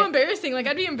That's better. so embarrassing. Like,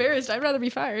 I'd be embarrassed. I'd rather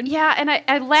be fired. Yeah, and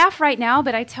I laugh right now,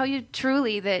 but I tell you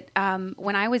truly that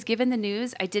when I was given the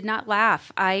news, I did not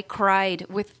laugh. I cried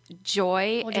with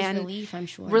joy Well, just and relief, I'm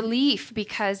sure. relief,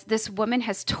 because this woman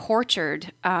has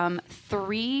tortured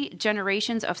 3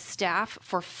 generations of staff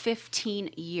for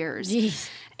 15 years. Jeez.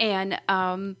 And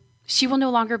she will no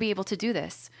longer be able to do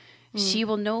this. She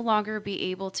will no longer be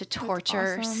able to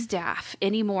torture awesome. staff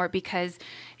anymore, because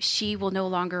she will no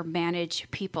longer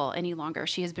manage people any longer.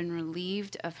 She has been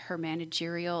relieved of her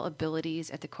managerial abilities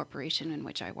at the corporation in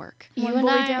which I work. You One and,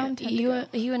 bully I, down, 10 to go.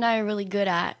 you and I are really good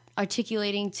at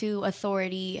articulating to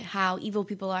authority how evil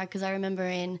people are, because I remember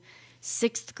in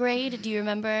 6th grade, do you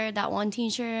remember that one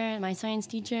teacher, my science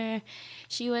teacher?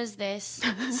 She was this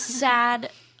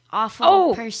sad,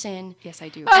 awful person. Yes, I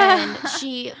do. And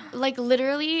she, like,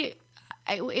 literally,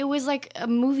 it was like a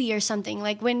movie or something.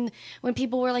 Like when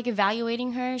people were like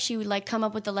evaluating her, she would like come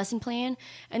up with the lesson plan,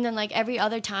 and then like every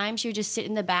other time she would just sit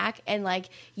in the back and like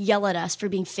yell at us for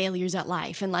being failures at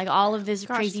life and like all of this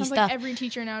crazy sounds stuff. Like every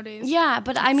teacher nowadays. Yeah,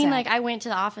 but I mean, like I went to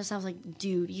the office and I was like,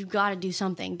 dude, you got to do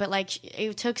something. But like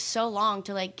it took so long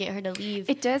to like get her to leave.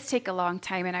 It does take a long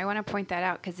time, and I want to point that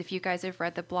out because if you guys have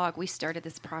read the blog, we started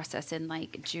this process in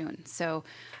like June. So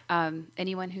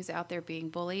anyone who's out there being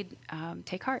bullied,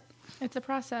 take heart. It's a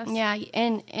process. Yeah,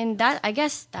 and that, I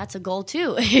guess that's a goal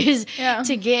too, is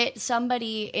to get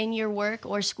somebody in your work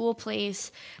or school place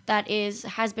that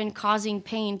has been causing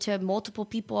pain to multiple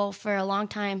people for a long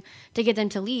time to get them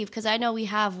to leave. Because I know we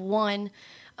have one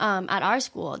at our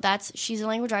school. She's a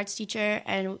language arts teacher,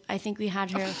 and I think we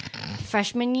had her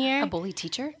freshman year. A bully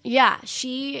teacher? Yeah,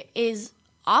 she is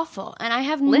awful, and I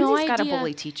have no idea. Lindsay's got a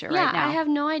bully teacher right now. I have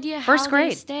no idea First how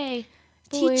grade. they stay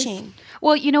Boys. teaching.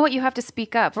 Well, you know what? You have to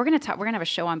speak up. We're gonna have a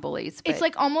show on bullies. But It's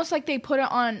like almost like they put it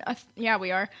on.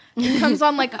 We are. It comes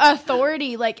on like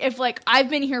authority. Like if like I've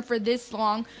been here for this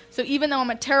long, so even though I'm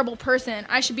a terrible person,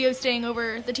 I should be staying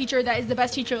over the teacher that is the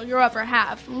best teacher you'll ever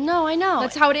have. No, I know.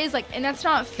 That's how it is. Like, and that's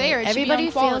not fair. It should be Everybody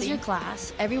on fails quality. your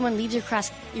class. Everyone leaves your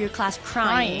class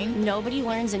crying. Nobody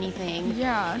learns anything.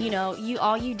 Yeah. You know,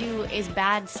 all you do is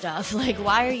bad stuff. Like,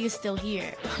 why are you still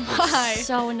here? Why? It's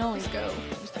so annoying. Let's go.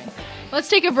 Let's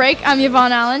take a break. I'm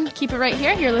Yvonne Allen. Keep it right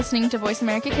here. You're listening to Voice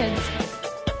America Kids.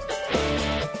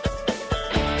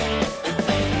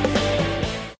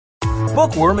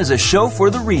 Bookworm is a show for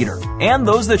the reader and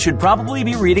those that should probably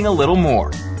be reading a little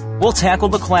more. We'll tackle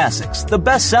the classics, the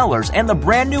bestsellers, and the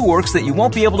brand new works that you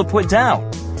won't be able to put down.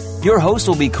 Your host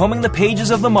will be combing the pages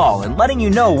of them all and letting you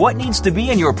know what needs to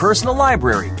be in your personal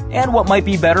library and what might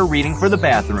be better reading for the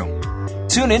bathroom.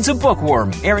 Tune into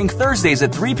Bookworm, airing Thursdays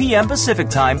at 3 p.m. Pacific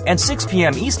Time and 6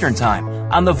 p.m. Eastern Time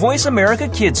on the Voice America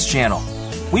Kids channel.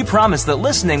 We promise that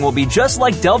listening will be just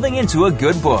like delving into a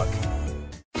good book.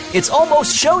 It's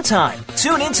almost showtime.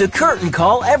 Tune into Curtain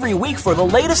Call every week for the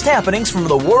latest happenings from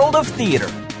the world of theater.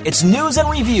 It's news and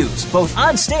reviews, both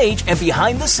on stage and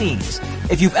behind the scenes.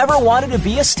 If you've ever wanted to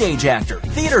be a stage actor,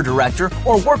 theater director,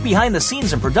 or work behind the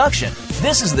scenes in production,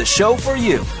 this is the show for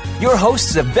you. Your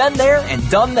hosts have been there and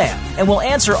done that, and will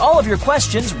answer all of your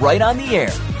questions right on the air.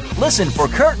 Listen for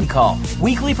Curtain Call.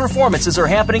 Weekly performances are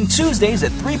happening Tuesdays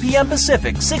at 3 p.m.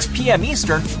 Pacific, 6 p.m.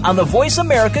 Eastern on the Voice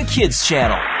America Kids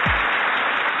channel.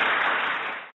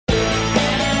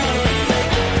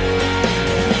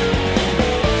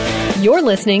 You're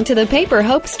listening to the Paper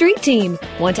Hope Street Team.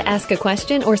 Want to ask a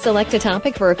question or select a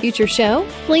topic for a future show?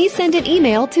 Please send an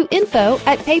email to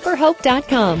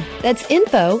info@paperhope.com. That's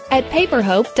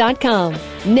info@paperhope.com.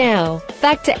 Now,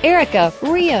 back to Erica,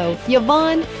 Rio,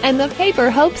 Yvonne, and the Paper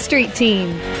Hope Street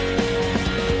Team.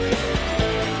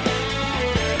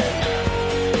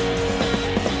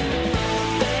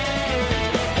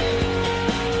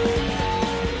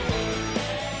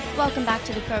 Welcome back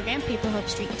to the program, Paper Hope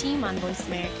Street Team on Voice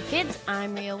America Kids.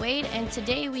 I'm Rio Wade, and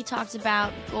today we talked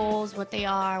about goals, what they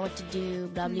are, what to do,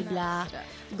 blah, blah, blah,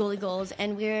 goalie goals,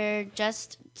 and we're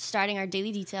just starting our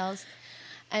daily details.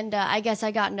 And I guess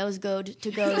I got nose goad to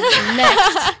go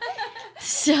next.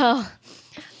 So,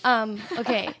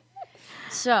 okay.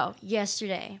 So,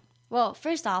 yesterday. Well,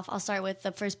 first off, I'll start with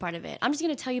the first part of it. I'm just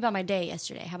going to tell you about my day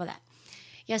yesterday. How about that?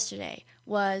 Yesterday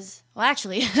was, well,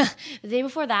 actually, the day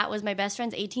before that was my best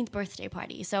friend's 18th birthday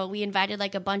party. So we invited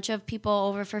like a bunch of people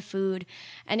over for food,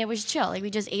 and it was chill. Like we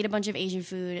just ate a bunch of Asian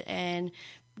food and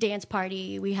dance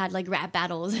party. We had like rap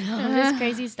battles and all this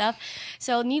crazy stuff.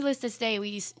 So needless to say,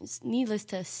 we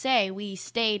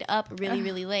stayed up really,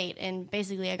 really late, and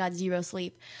basically I got zero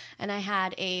sleep. And I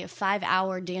had a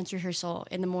 5-hour dance rehearsal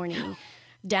in the morning.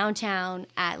 Downtown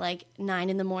at like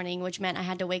 9 in the morning, which meant I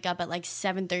had to wake up at like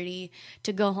 7:30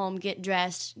 to go home, get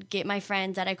dressed, get my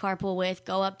friends that I carpool with,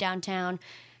 go up downtown,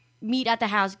 meet at the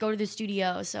house, go to the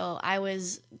studio. So I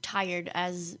was tired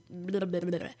as blah, blah,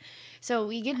 blah, blah. So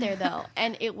we get there though,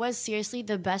 and it was seriously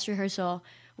the best rehearsal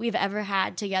we've ever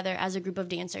had together as a group of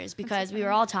dancers because we were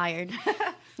all tired.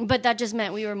 But that just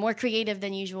meant we were more creative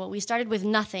than usual. We started with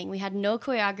nothing. We had no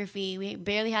choreography. We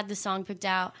barely had the song picked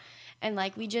out. And,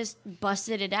 like, we just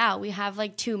busted it out. We have,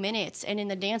 like, 2 minutes. And in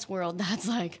the dance world, that's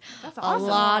a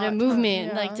lot of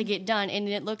movement, like, to get done. And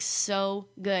it looks so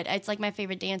good. It's, like, my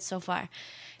favorite dance so far.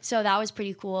 So that was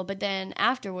pretty cool. But then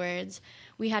afterwards,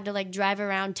 we had to like drive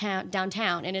around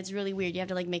downtown, and it's really weird. You have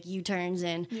to like make U-turns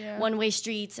and one-way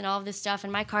streets and all of this stuff.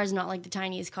 And my car's not like the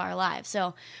tiniest car alive,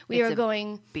 so we were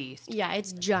going beast. Yeah,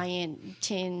 it's giant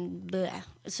tin. Bleh.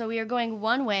 So we were going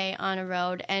one way on a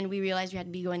road, and we realized we had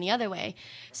to be going the other way.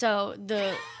 So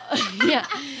yeah,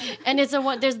 and there's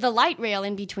the light rail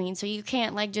in between, so you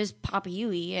can't like just pop a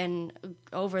U-turn and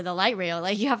over the light rail.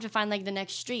 Like you have to find like the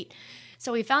next street.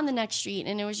 So we found the next street,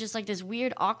 and it was just like this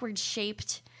weird, awkward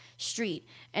shaped street,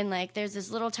 and like there's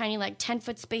this little tiny like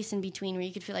 10-foot space in between where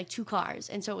you could fit like 2 cars,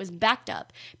 and so it was backed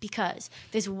up because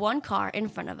this one car in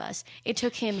front of us, it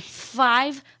took him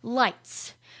 5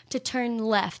 lights to turn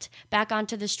left back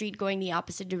onto the street going the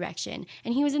opposite direction.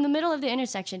 And he was in the middle of the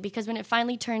intersection because when it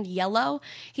finally turned yellow,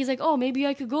 he's like, oh, maybe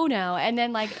I could go now. And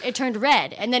then like it turned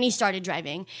red, and then he started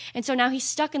driving. And so now he's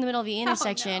stuck in the middle of the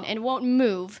intersection and won't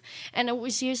move. And it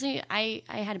was seriously, I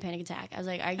had a panic attack. I was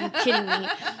like, are you kidding me?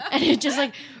 And it just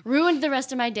like ruined the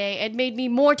rest of my day. It made me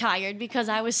more tired because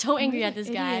I was so angry at this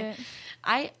guy.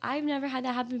 I've never had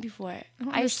that happen before.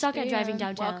 I suck at driving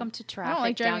downtown. Welcome to traffic I don't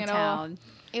like driving downtown. at all.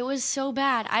 It was so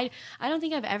bad. I don't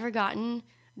think I've ever gotten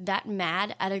that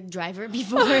mad at a driver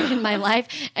before in my life,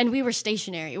 and we were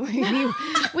stationary.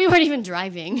 We weren't even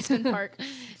driving. Park.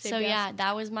 So yeah,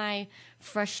 that was my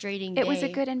frustrating day. It was a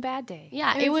good and bad day.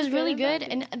 Yeah, it was really good,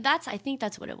 and I think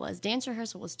that's what it was. Dance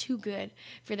rehearsal was too good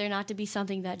for there not to be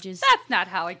something that just That's not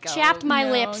how it goes. chapped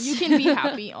my lips. You can be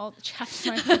happy. All the chapped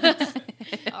my lips.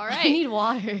 All right. I need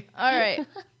water. All right.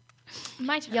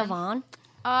 My turn. Yvonne.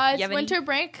 It's winter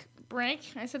break.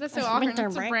 I said that so often. Winter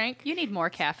It's a break. break. You need more I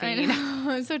caffeine. know.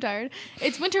 I'm so tired.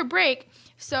 It's winter break,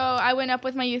 so I went up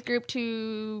with my youth group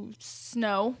to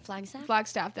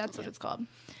Flagstaff. That's what it's called.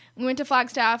 We went to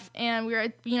Flagstaff, and we were,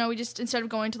 we just, instead of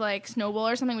going to like Snowball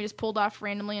or something, we just pulled off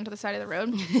randomly into the side of the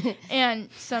road and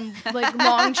some like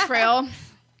long trail.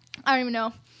 I don't even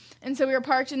know. And so we were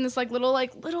parked in this like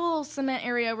little cement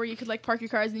area where you could like park your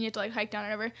cars, and you had to like hike down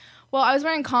and over. Well, I was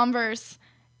wearing Converse.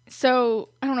 So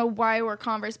I don't know why I wore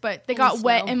Converse, but they got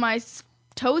wet and my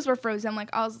toes were frozen. Like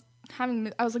I was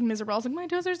like miserable. I was like, my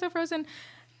toes are so frozen.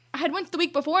 I had went the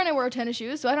week before and I wore tennis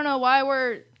shoes, so I don't know why I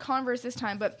wore Converse this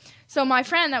time. But so my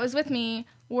friend that was with me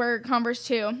wore Converse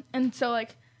too, and so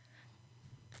like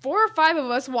 4 or 5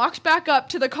 of us walked back up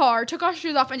to the car, took our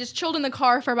shoes off, and just chilled in the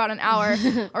car for about an hour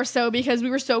or so because we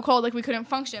were so cold, like we couldn't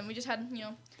function. We just had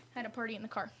a party in the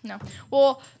car. No,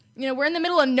 well. We're in the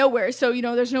middle of nowhere, so,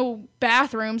 there's no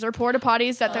bathrooms or porta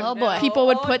potties that people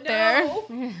would put there.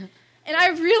 And I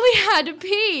really had to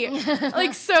pee,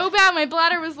 like, so bad. My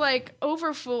bladder was, like,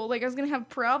 overfull. Like, I was going to have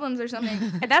problems or something.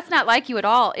 And that's not like you at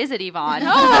all, is it, Yvonne?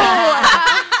 No!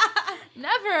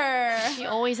 Never. She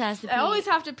always has to pee. I always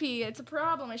have to pee. It's a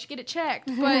problem. I should get it checked.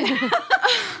 But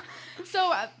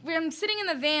so I'm sitting in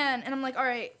the van, and I'm like, all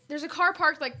right, there's a car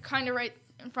parked, like, kind of right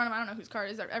in front of, I don't know whose car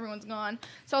it is. Everyone's gone.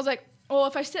 So I was like, well,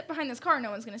 if I sit behind this car,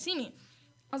 no one's going to see me.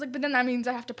 I was like, but then that means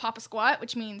I have to pop a squat,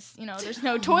 which means, there's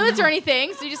no toilets or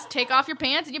anything, so you just take off your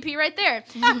pants and you pee right there.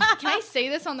 Can I say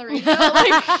this on the radio?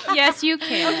 Yes, you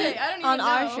can. Okay, I don't even on know.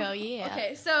 our show, yeah.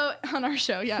 Okay, so, on our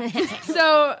show, yeah.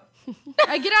 So,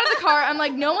 I get out of the car, I'm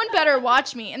like, no one better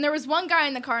watch me. And there was one guy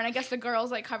in the car, and I guess the girls,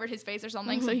 like, covered his face or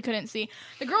something, so he couldn't see.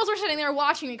 The girls were sitting there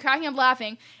watching me, cracking up,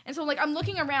 laughing. And so, like, I'm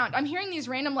looking around. I'm hearing these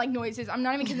random, like, noises. I'm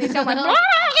not even kidding. They sound like,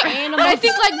 and I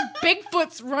think, like,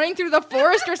 Bigfoot's running through the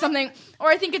forest or something. Or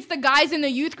I think it's the guys in the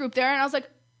youth group there. And I was like,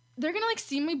 they're going to, like,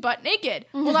 see me butt naked.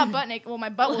 Well, not butt naked. Well, my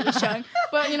butt will be showing.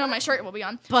 But, my shirt will be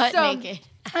on. Butt naked.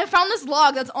 I found this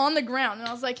log that's on the ground, and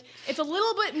I was like, it's a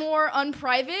little bit more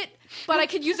unprivate, but I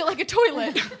could use it like a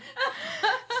toilet.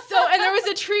 And there was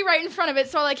a tree right in front of it,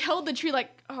 so I, like, held the tree,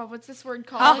 like, what's this word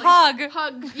called?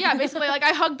 Hug. Yeah, basically, like,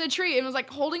 I hugged the tree and was,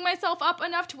 like, holding myself up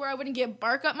enough to where I wouldn't get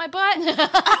bark up my butt,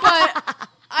 but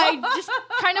I just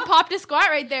kind of popped a squat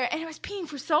right there, and I was peeing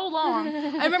for so long.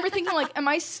 I remember thinking, like, am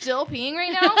I still peeing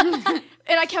right now?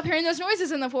 And I kept hearing those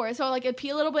noises in the forest, so I'd pee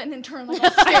a little bit and then turn, like,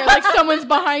 I'm scared, like someone's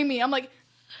behind me. I'm like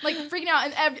freaking out,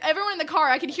 and everyone in the car,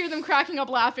 I could hear them cracking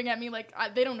up, laughing at me, like,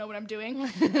 they don't know what I'm doing.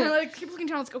 And I, like, keep looking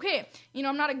down, I was like, okay,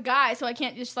 I'm not a guy, so I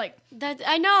can't just, like,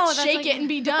 I know, shake it and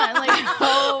be done. Like,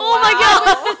 oh my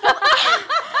God.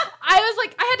 I was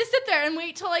like, I had to sit there and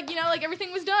wait till, like,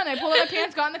 everything was done. I pulled out my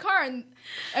pants, got in the car, and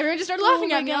everyone just started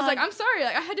laughing at me. I was like, I'm sorry,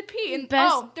 like, I had to pee. And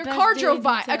their car drove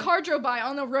by. A car drove by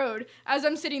on the road as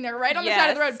I'm sitting there, right on the side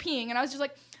of the road peeing, and I was just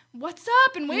like, what's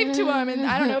up? And waved to them, and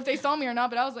I don't know if they saw me or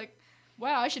not, but I was like,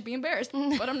 wow, I should be embarrassed,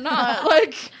 but I'm not.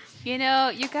 Like, You know,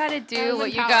 you got to do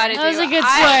what you empowering. got to do. That was a good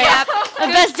story.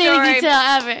 The best daily detail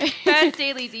ever. Best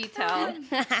daily detail.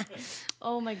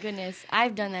 Oh my goodness.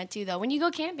 I've done that too though. When you go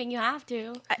camping, you have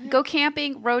to. Go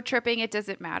camping, road tripping, it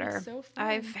doesn't matter. It's so fun.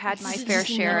 I've had my fair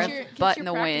share of butt in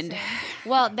the wind.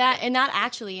 Well, that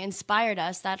actually inspired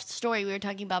us. That story we were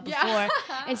talking about before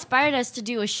inspired us to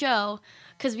do a show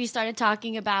because we started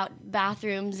talking about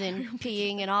bathrooms and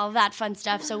peeing and all of that fun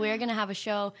stuff. So we're going to have a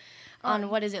show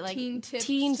on what is it, like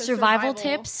teen survival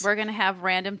tips? We're going to have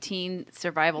random teen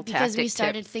survival because we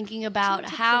started thinking about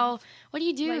what do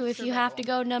you do if you have to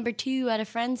go number 2 at a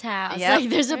friend's house? Yep. Like,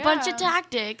 there's a bunch of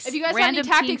tactics. If you guys Random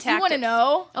have any tactics you want to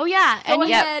know, oh yeah, go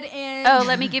ahead and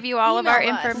let me give you all of our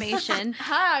email us. information.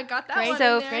 Ha, got that one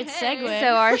So in there. great Hey. segue.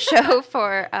 So our show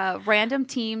for random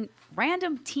teen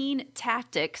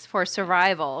tactics for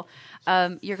survival.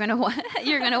 You're gonna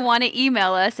want to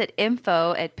email us at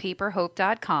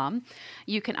info@paperhope.com.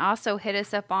 You can also hit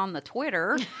us up on the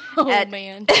Twitter at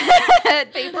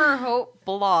Paperhope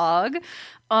blog,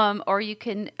 or you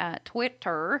can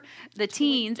Twitter the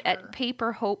teens at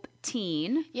Paperhope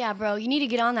Teen. Yeah, bro, you need to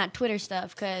get on that Twitter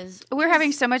stuff because We're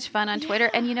having so much fun on Twitter,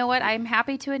 and you know what? I'm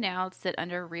happy to announce that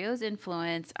under Rio's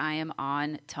influence, I am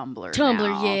on Tumblr.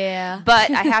 now. yeah. But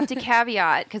I have to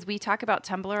caveat, because we talk about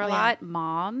Tumblr a yeah. lot.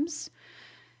 Moms,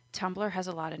 Tumblr has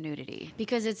a lot of nudity.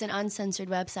 Because it's an uncensored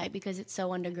website because it's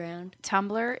so underground.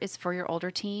 Tumblr is for your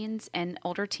older teens, and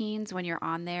older teens, when you're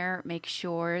on there, make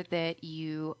sure that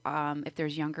you, if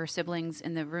there's younger siblings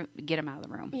in the room, get them out of the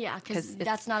room. Yeah, because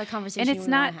that's not a conversation and it's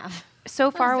we not, want to have.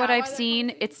 so far Is what that I've why they're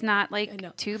seen, it's not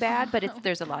like too bad, but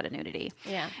there's a lot of nudity.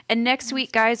 Yeah. And next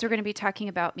week, guys, we're going to be talking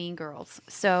about Mean Girls.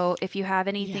 So if you have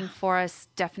anything for us,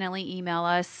 definitely email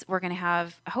us.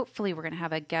 Hopefully we're going to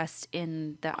have a guest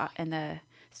in the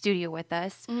studio with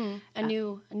us. Mm-hmm. A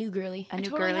new girly. I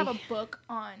totally have a book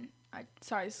on.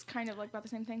 Sorry, it's kind of like about the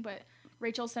same thing, but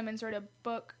Rachel Simmons wrote a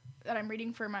book that I'm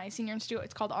reading for my senior in studio.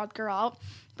 It's called Odd Girl Out.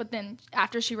 But then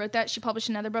after she wrote that, she published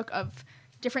another book of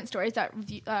different stories that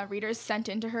readers sent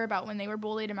into her about when they were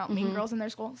bullied, about mean girls in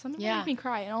their school. Some of them make me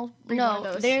cry, and I'll read one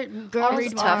of those. Girls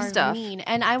read tough are stuff. mean,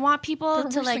 and I want people to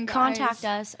worse than like contact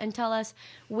guys. us and tell us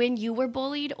when you were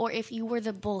bullied or if you were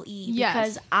the bully. Yes.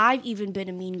 Because I've even been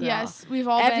a mean girl. Yes, we've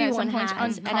all been at Everyone some point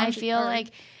has, and I feel like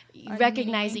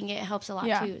recognizing unknowingly. it helps a lot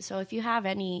Yeah. too. So if you have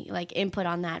any like input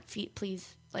on that,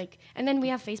 please and then we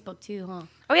have Facebook too, huh?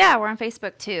 Oh yeah, we're on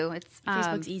Facebook too. It's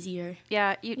Facebook's easier.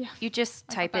 Yeah, you just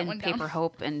type in one down. Paper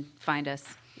Hope and find us.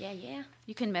 Yeah.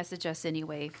 You can message us any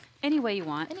way you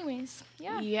want. Anyways,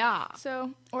 yeah. Yeah.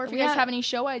 So, or if you We guys have- have any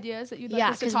show ideas that you'd like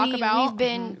us to because talk about. we've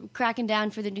been cracking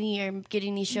down for the new year,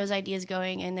 getting these shows ideas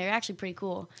going, and they're actually pretty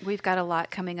cool. We've got a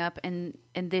lot coming up, and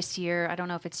this year, I don't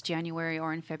know if it's January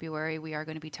or in February, we are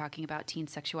going to be talking about teen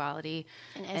sexuality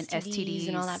And STDs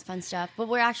and all that fun stuff. But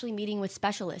we're actually meeting with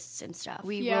specialists and stuff.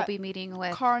 We will be meeting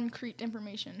with concrete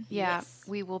information. Yeah,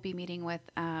 we will be meeting with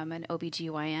an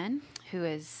OBGYN who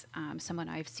is someone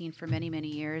I've seen for many, many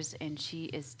years, and she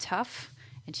is tough,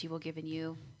 and she will give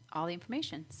you all the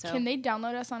information. So Can they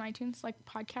download us on iTunes, like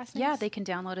podcasting? Yeah, they can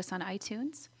download us on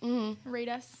iTunes. Rate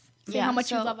us. Say how much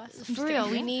you so love us. I'm just For real,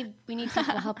 kidding. we need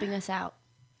people helping us out.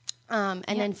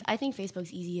 Then I think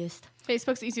Facebook's easiest.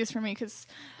 Facebook's easiest for me because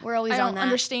We're always I on don't that.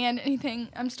 understand anything.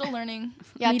 I'm still learning.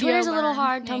 Yeah, media Twitter's a little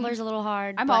hard. learning. Tumblr's a little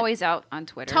hard. I'm but always out on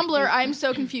Twitter. Tumblr, I'm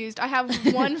so confused. I have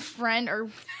one friend or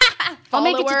I'll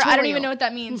make a follower. I don't even tutorial. know what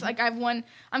that means. Like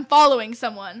I'm following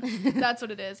someone. That's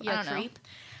what it is. I don't know. creep.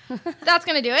 That's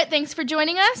going to do it. Thanks for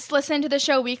joining us. Listen to the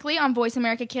show weekly on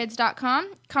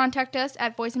voiceamericakids.com. Contact us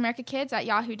at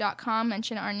voiceamericakids@yahoo.com.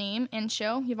 Mention our name and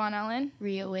show. Yvonne Allen.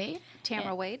 Rio Wade.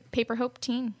 Tamra Wade. Paper Hope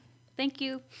Team. Thank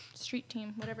you. Street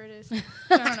team. Whatever it is.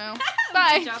 I don't know.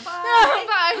 Bye.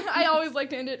 Bye. I always like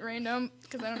to end it random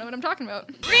because I don't know what I'm talking about.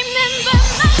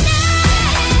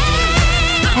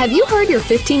 Have you heard your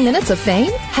 15 minutes of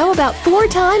fame? How about 4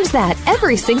 times that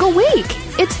every single week?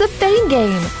 It's the Fame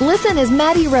Game. Listen as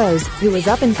Maddie Rose, who is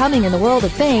up and coming in the world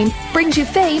of fame, brings you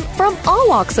fame from all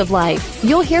walks of life.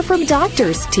 You'll hear from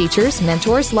doctors, teachers,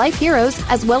 mentors, life heroes,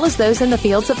 as well as those in the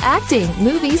fields of acting,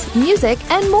 movies, music,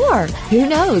 and more. Who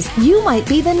knows? You might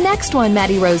be the next one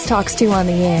Maddie Rose talks to on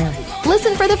the air.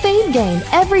 Listen for the Fame Game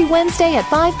every Wednesday at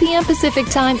 5 p.m. Pacific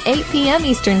Time, 8 p.m.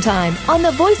 Eastern Time on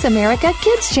the Voice America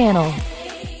Kids channel.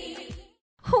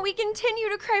 We continue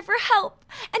to cry for help,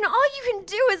 and all you can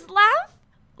do is laugh?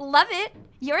 Love it.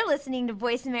 You're listening to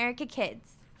Voice America Kids.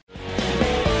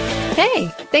 Hey,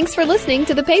 thanks for listening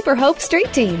to the Paper Hope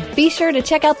Street Team. Be sure to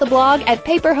check out the blog at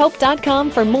paperhope.com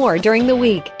for more during the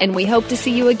week. And we hope to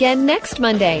see you again next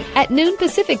Monday at noon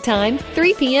Pacific Time,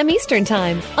 3 p.m. Eastern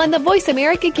Time on the Voice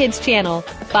America Kids channel.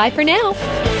 Bye for now.